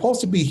we're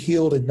supposed to be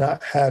healed and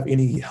not have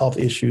any health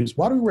issues,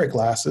 why do we wear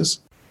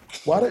glasses?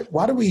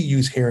 Why do we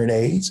use hearing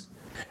aids?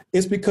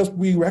 It's because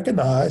we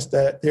recognize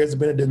that there's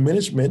been a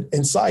diminishment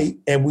in sight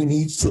and we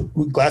need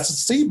glasses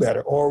to see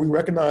better, or we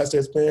recognize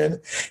there's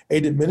been a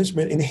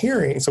diminishment in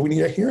hearing, so we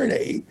need a hearing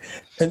aid.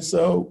 And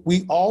so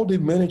we all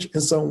diminish in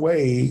some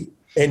way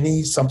and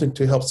need something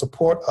to help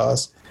support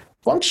us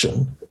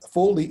function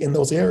fully in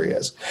those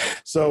areas.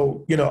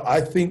 So,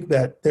 I think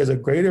that there's a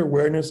greater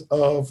awareness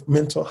of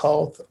mental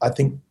health. I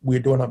think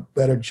we're doing a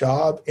better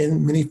job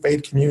in many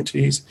faith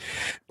communities,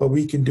 but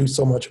we can do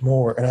so much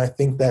more. And I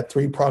think that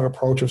 3-pronged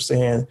approach of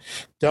saying,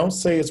 don't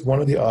say it's one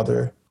or the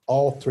other.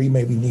 All 3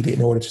 may be needed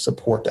in order to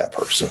support that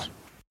person,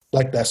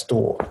 like that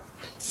stool.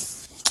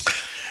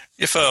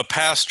 If a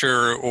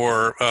pastor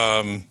or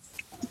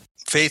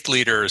faith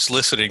leader is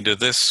listening to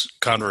this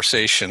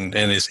conversation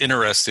and is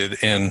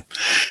interested in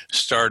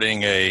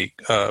starting a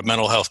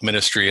mental health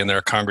ministry in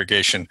their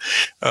congregation,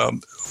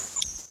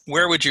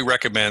 where would you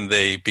recommend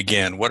they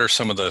begin? What are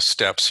some of the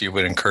steps you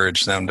would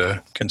encourage them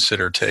to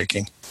consider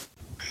taking?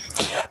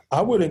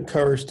 I would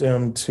encourage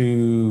them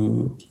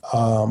to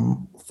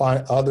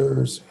find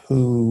others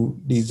who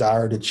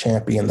desire to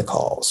champion the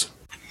cause.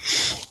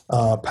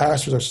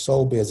 Pastors are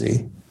so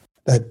busy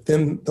that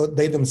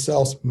they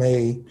themselves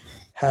may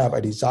have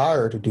a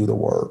desire to do the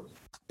work,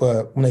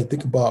 but when they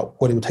think about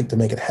what it would take to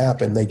make it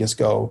happen, they just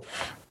go,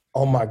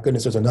 oh my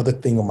goodness, there's another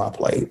thing on my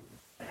plate.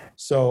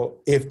 So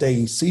if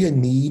they see a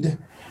need,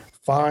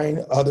 find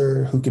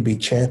other who can be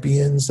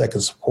champions that can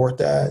support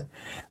that.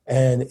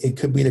 And it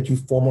could be that you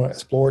form an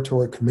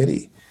exploratory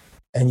committee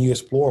and you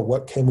explore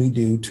what can we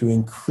do to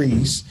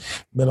increase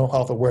mental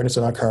health awareness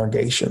in our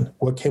congregation?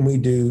 What can we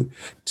do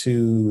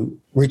to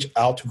reach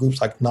out to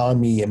groups like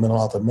NAMI and Mental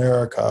Health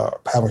America, or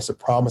Pathways to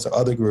Promise, or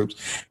other groups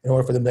in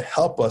order for them to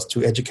help us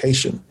to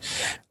education?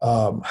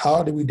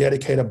 How do we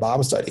dedicate a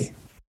Bible study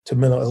to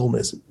mental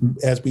illness?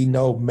 As we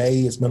know,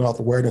 May is Mental Health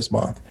Awareness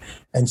Month.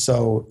 And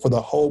so for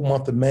the whole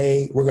month of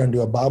May, we're going to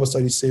do a Bible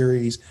study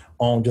series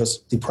on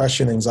just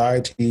depression,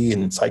 anxiety,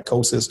 and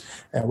psychosis.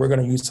 And we're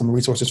going to use some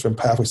resources from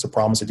Pathways to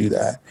Promise to do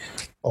that.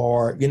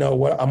 Or, I'm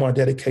going to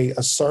dedicate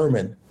a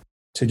sermon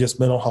to just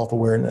mental health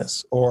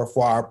awareness. Or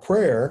for our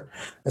prayer,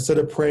 instead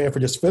of praying for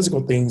just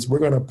physical things, we're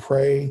going to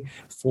pray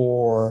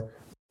for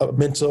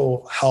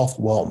mental health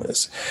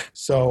wellness.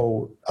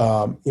 So,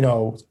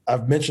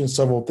 I've mentioned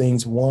several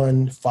things.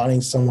 One, finding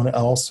someone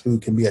else who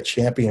can be a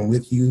champion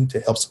with you to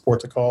help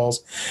support the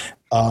cause.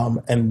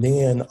 And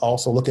then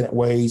also looking at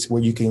ways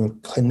where you can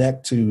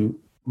connect to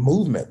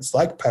movements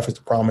like Pathways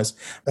to Promise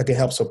that can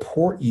help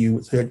support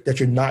you so that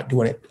you're not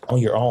doing it on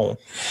your own.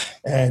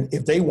 And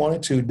if they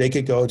wanted to, they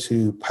could go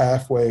to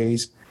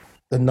Pathways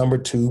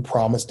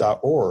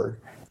 2promise.org.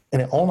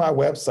 And on our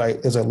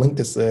website, there's a link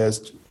that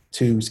says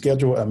to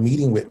schedule a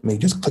meeting with me.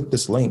 Just click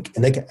this link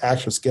and they can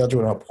actually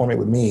schedule an appointment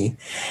with me.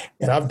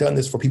 And I've done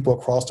this for people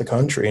across the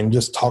country and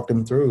just talk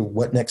them through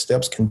what next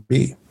steps can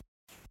be.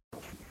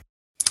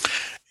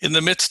 In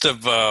the midst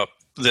of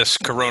this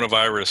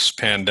coronavirus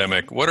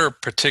pandemic, what are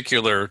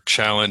particular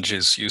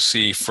challenges you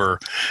see for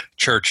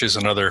churches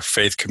and other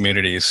faith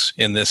communities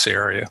in this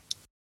area?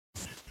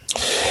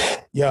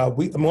 Yeah,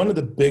 one of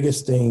the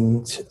biggest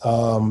things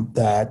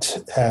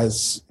that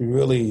has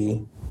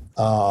really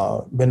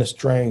been a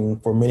strain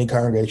for many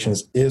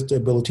congregations is the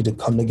ability to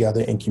come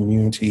together in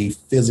community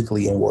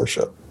physically in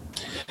worship.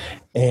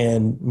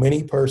 And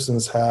many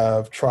persons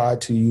have tried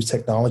to use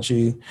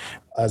technology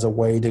as a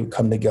way to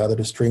come together,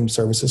 to stream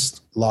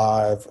services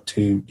live,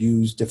 to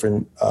use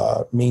different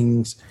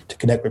means to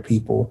connect with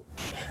people.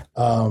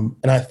 And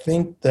I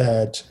think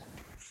that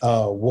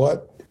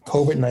what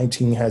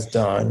COVID-19 has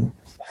done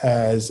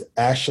has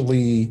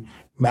actually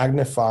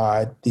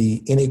magnified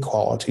the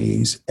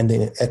inequalities and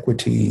the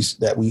inequities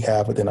that we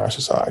have within our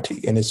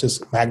society. And it's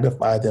just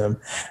magnified them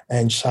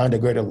and shined a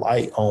greater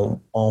light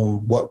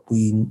on what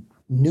we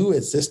knew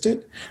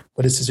existed,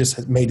 but it's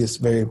just made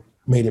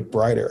it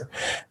brighter.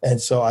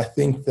 And so I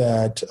think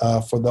that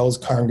for those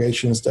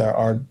congregations that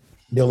are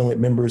dealing with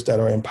members that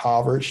are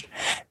impoverished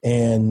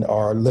and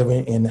are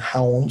living in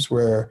homes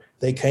where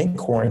they can't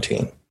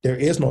quarantine, there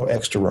is no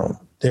extra room.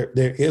 There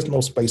is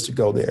no space to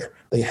go there.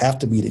 They have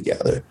to be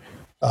together.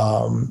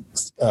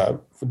 For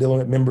dealing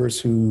with members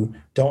who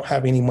don't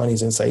have any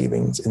monies in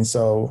savings. And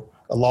so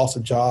a loss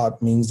of job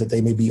means that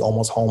they may be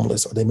almost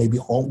homeless or they may be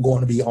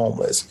going to be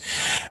homeless.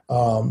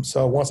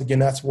 So once again,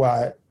 that's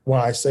why when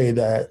I say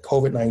that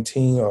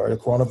COVID-19 or the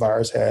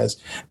coronavirus has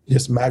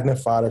just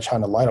magnified or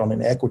shined a light on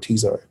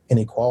inequities or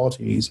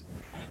inequalities.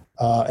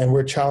 And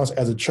we're challenged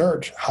as a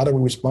church, how do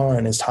we respond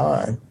in this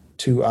time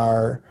to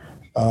our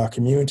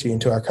community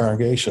and to our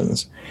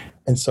congregations?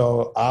 And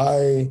so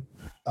I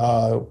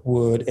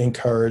would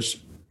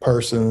encourage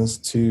persons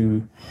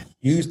to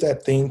use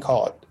that thing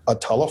called a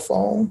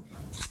telephone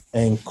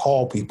and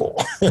call people.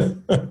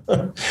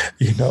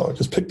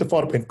 Just pick the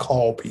phone up and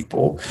call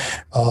people,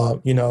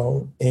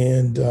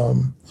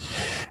 and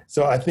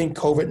so I think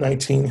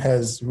COVID-19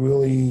 has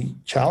really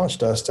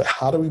challenged us to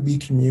how do we be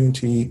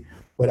community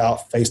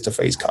without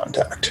face-to-face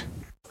contact,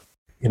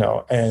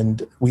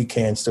 and we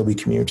can still be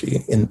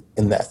community in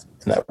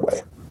that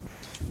way.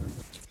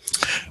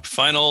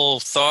 Final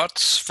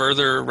thoughts,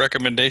 further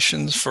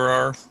recommendations for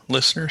our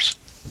listeners?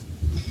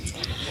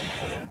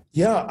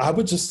 Yeah, I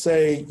would just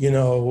say,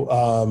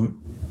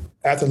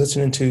 after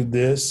listening to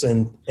this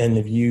and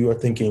if you are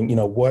thinking,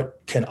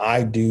 what can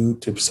I do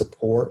to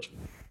support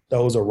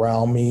those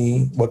around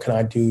me? What can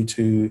I do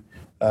to,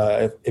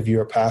 if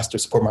you're a pastor,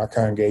 support my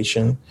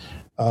congregation?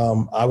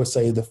 I would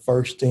say the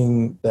first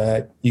thing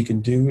that you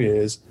can do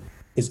is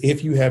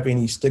if you have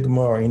any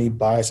stigma or any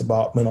bias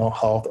about mental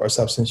health or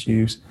substance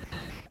use,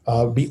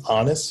 be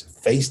honest,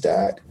 face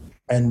that,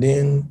 and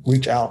then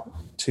reach out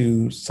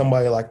to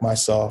somebody like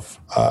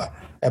myself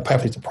at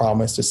Pathways to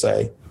Promise to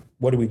say,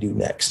 what do we do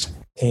next?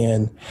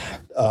 And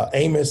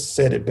Amos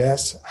said it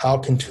best, how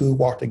can two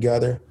walk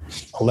together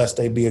unless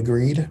they be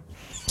agreed?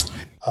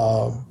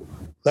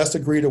 Let's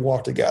agree to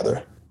walk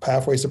together,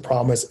 Pathways to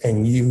Promise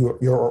and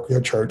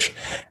your church.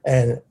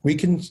 And we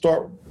can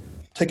start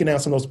taking down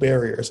some of those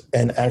barriers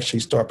and actually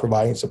start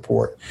providing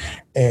support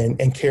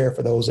and care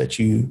for those that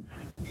you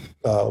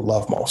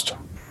love most.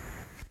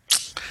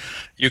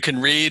 You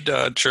can read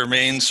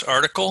Jermaine's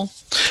article,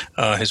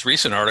 his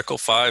recent article,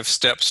 5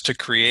 Steps to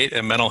Create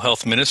a Mental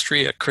Health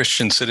Ministry at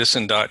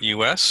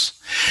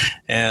christiancitizen.us.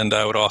 And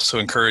I would also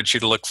encourage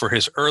you to look for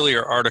his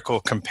earlier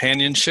article,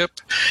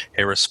 Companionship,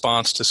 a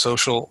Response to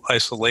Social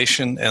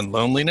Isolation and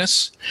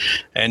Loneliness.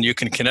 And you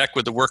can connect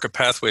with the work of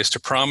Pathways to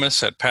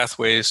Promise at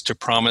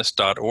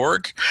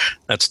pathwaystopromise.org.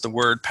 That's the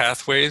word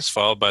pathways,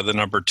 followed by the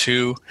number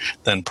 2,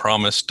 then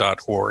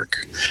promise.org.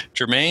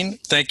 Jermaine,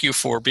 thank you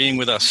for being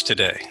with us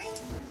today.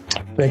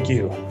 Thank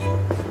you.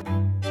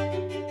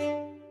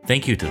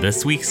 Thank you to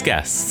this week's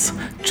guests,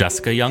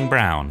 Jessica Young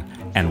Brown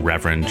and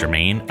Reverend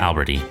Jermaine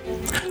Alberti.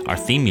 Our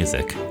theme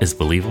music is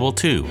Believable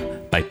Too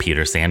by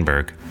Peter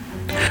Sandberg.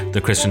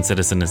 The Christian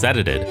Citizen is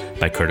edited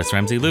by Curtis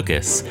Ramsey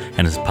Lucas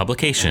and is a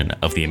publication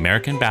of the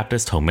American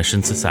Baptist Home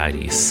Mission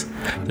Societies.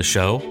 The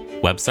show,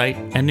 website,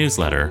 and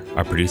newsletter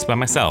are produced by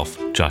myself,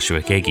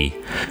 Joshua Kagi.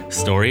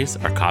 Stories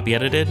are copy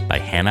edited by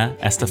Hannah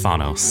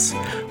Estefanos.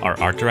 Our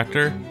art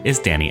director is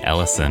Danny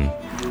Ellison.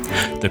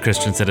 The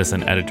Christian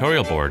Citizen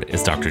editorial board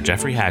is Dr.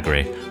 Jeffrey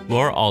Hagre,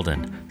 Laura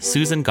Alden,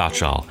 Susan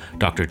Gottschall,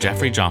 Dr.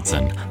 Jeffrey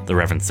Johnson, the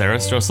Reverend Sarah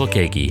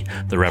Stroessel-Kagi,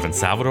 the Reverend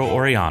Salvador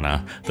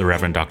Oriana, the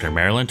Reverend Dr.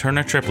 Marilyn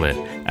Turner Triplett,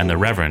 and the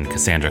Reverend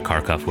Cassandra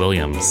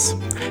Karkoff-Williams.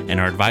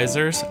 And our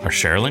advisors are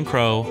Sherilyn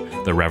Crow,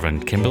 the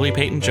Reverend Kimberly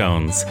Peyton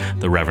Jones,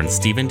 the Reverend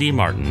Stephen D.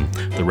 Martin,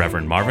 the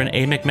Reverend Marvin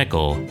A.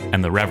 McMickle,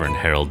 and the Reverend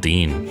Harold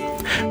Dean.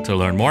 To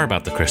learn more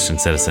about the Christian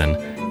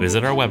Citizen,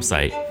 visit our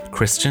website,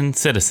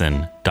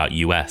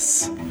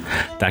 christiancitizen.us.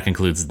 That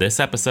concludes this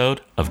episode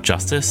of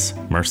Justice,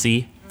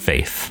 Mercy,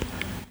 Faith.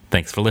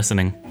 Thanks for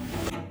listening.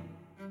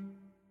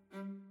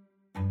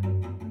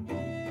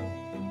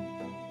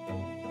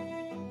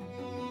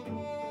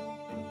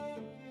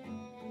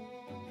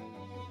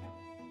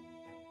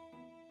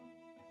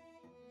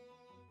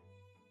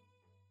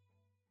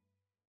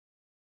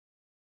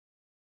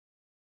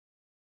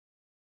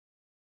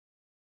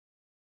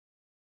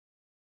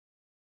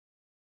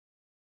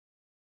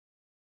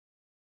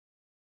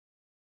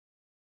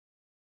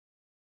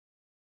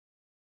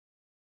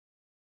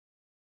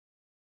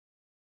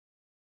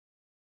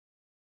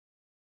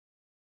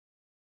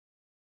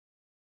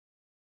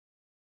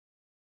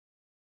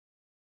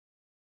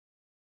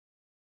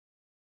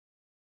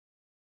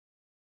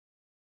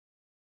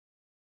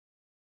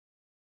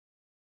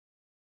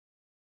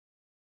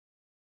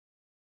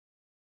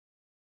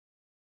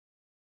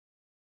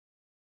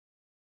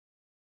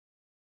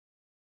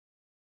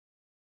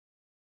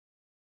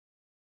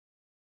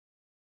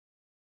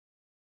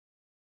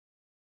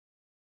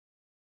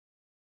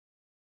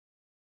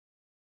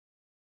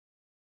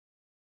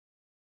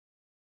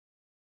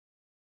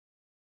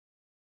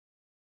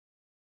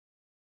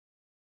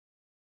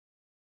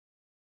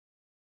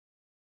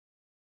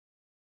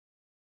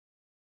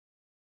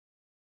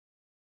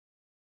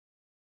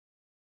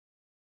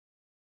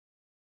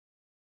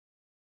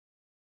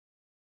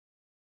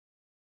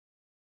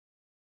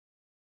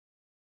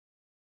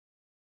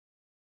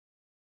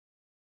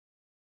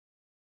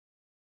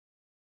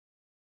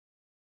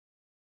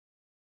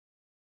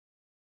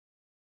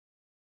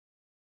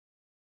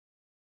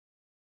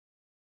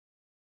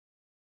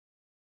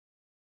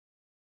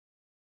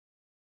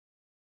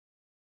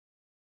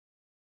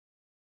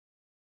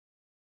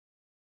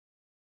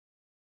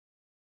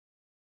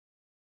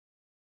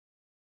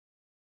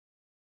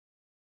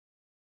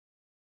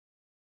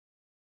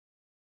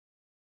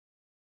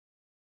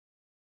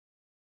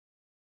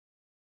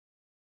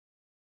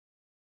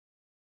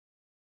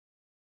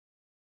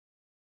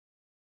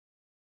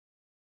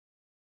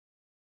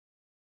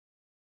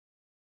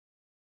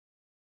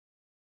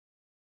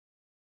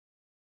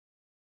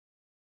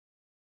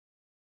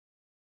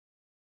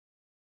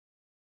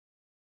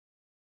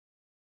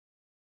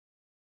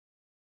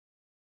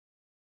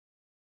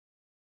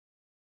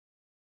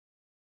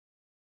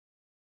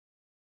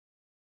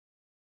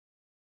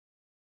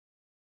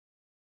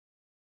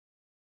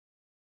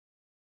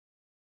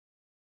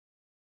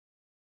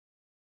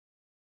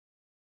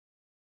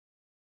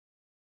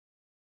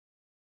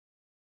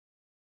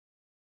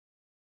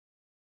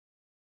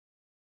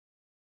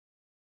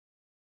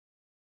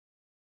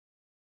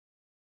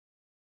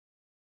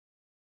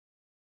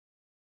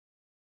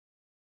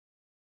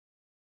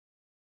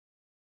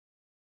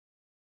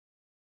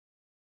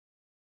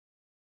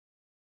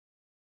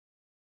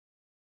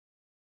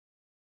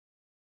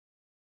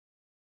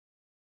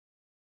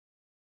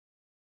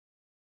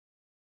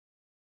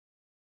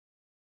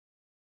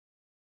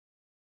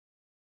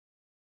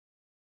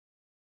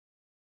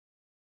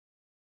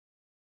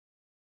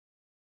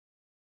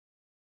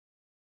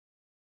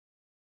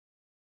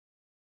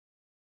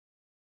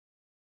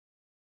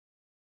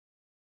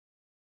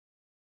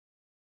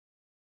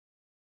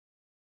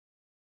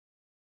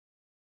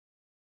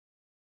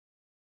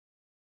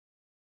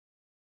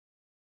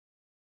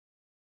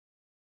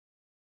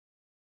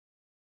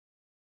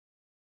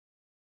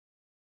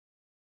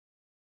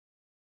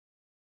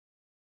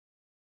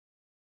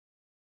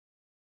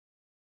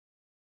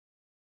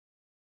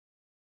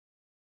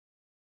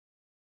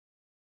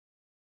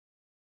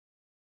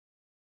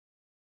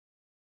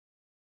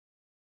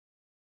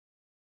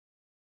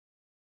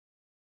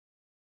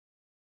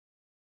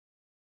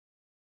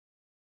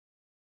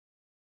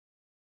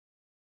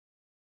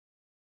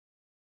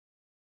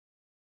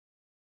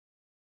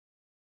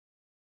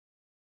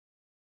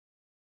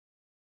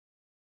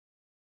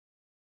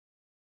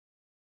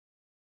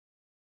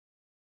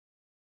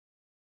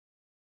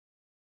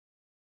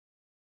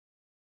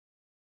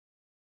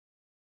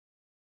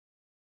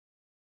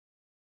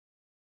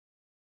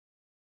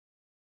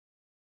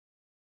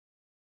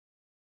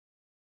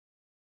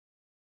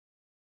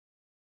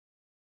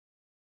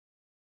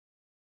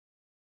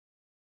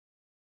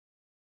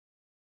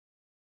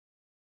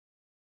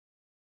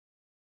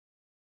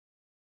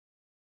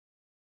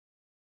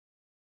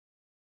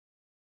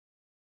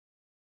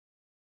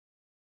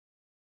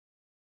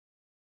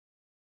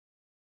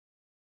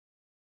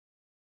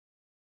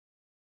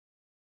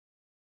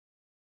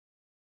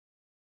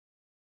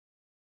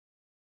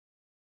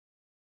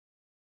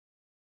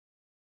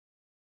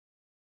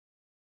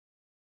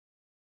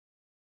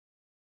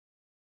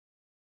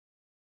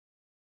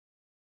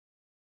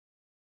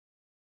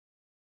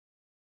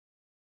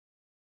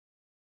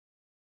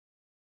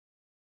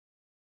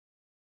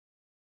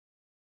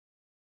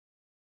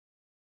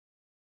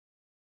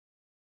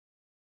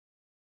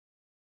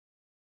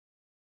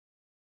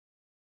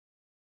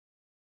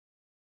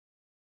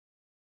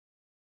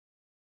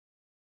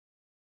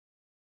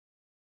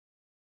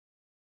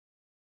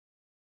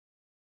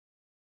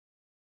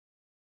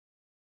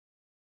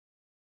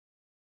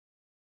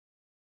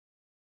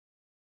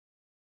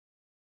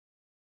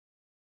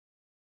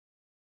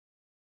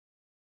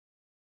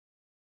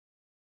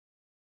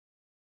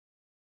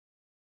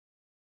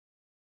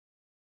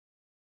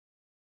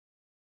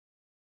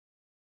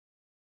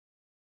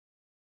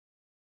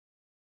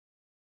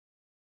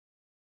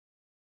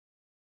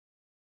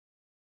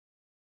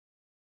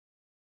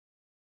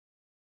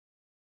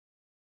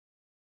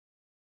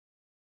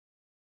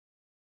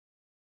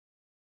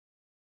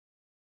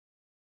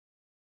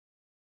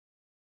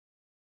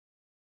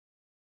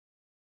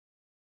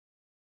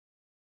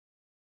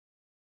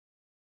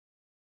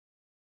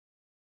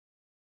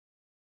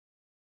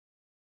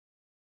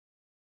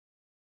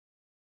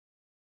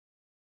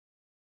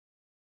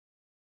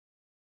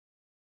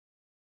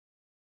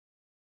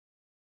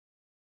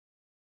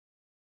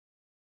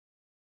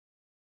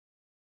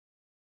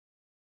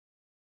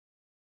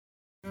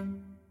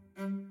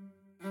 you.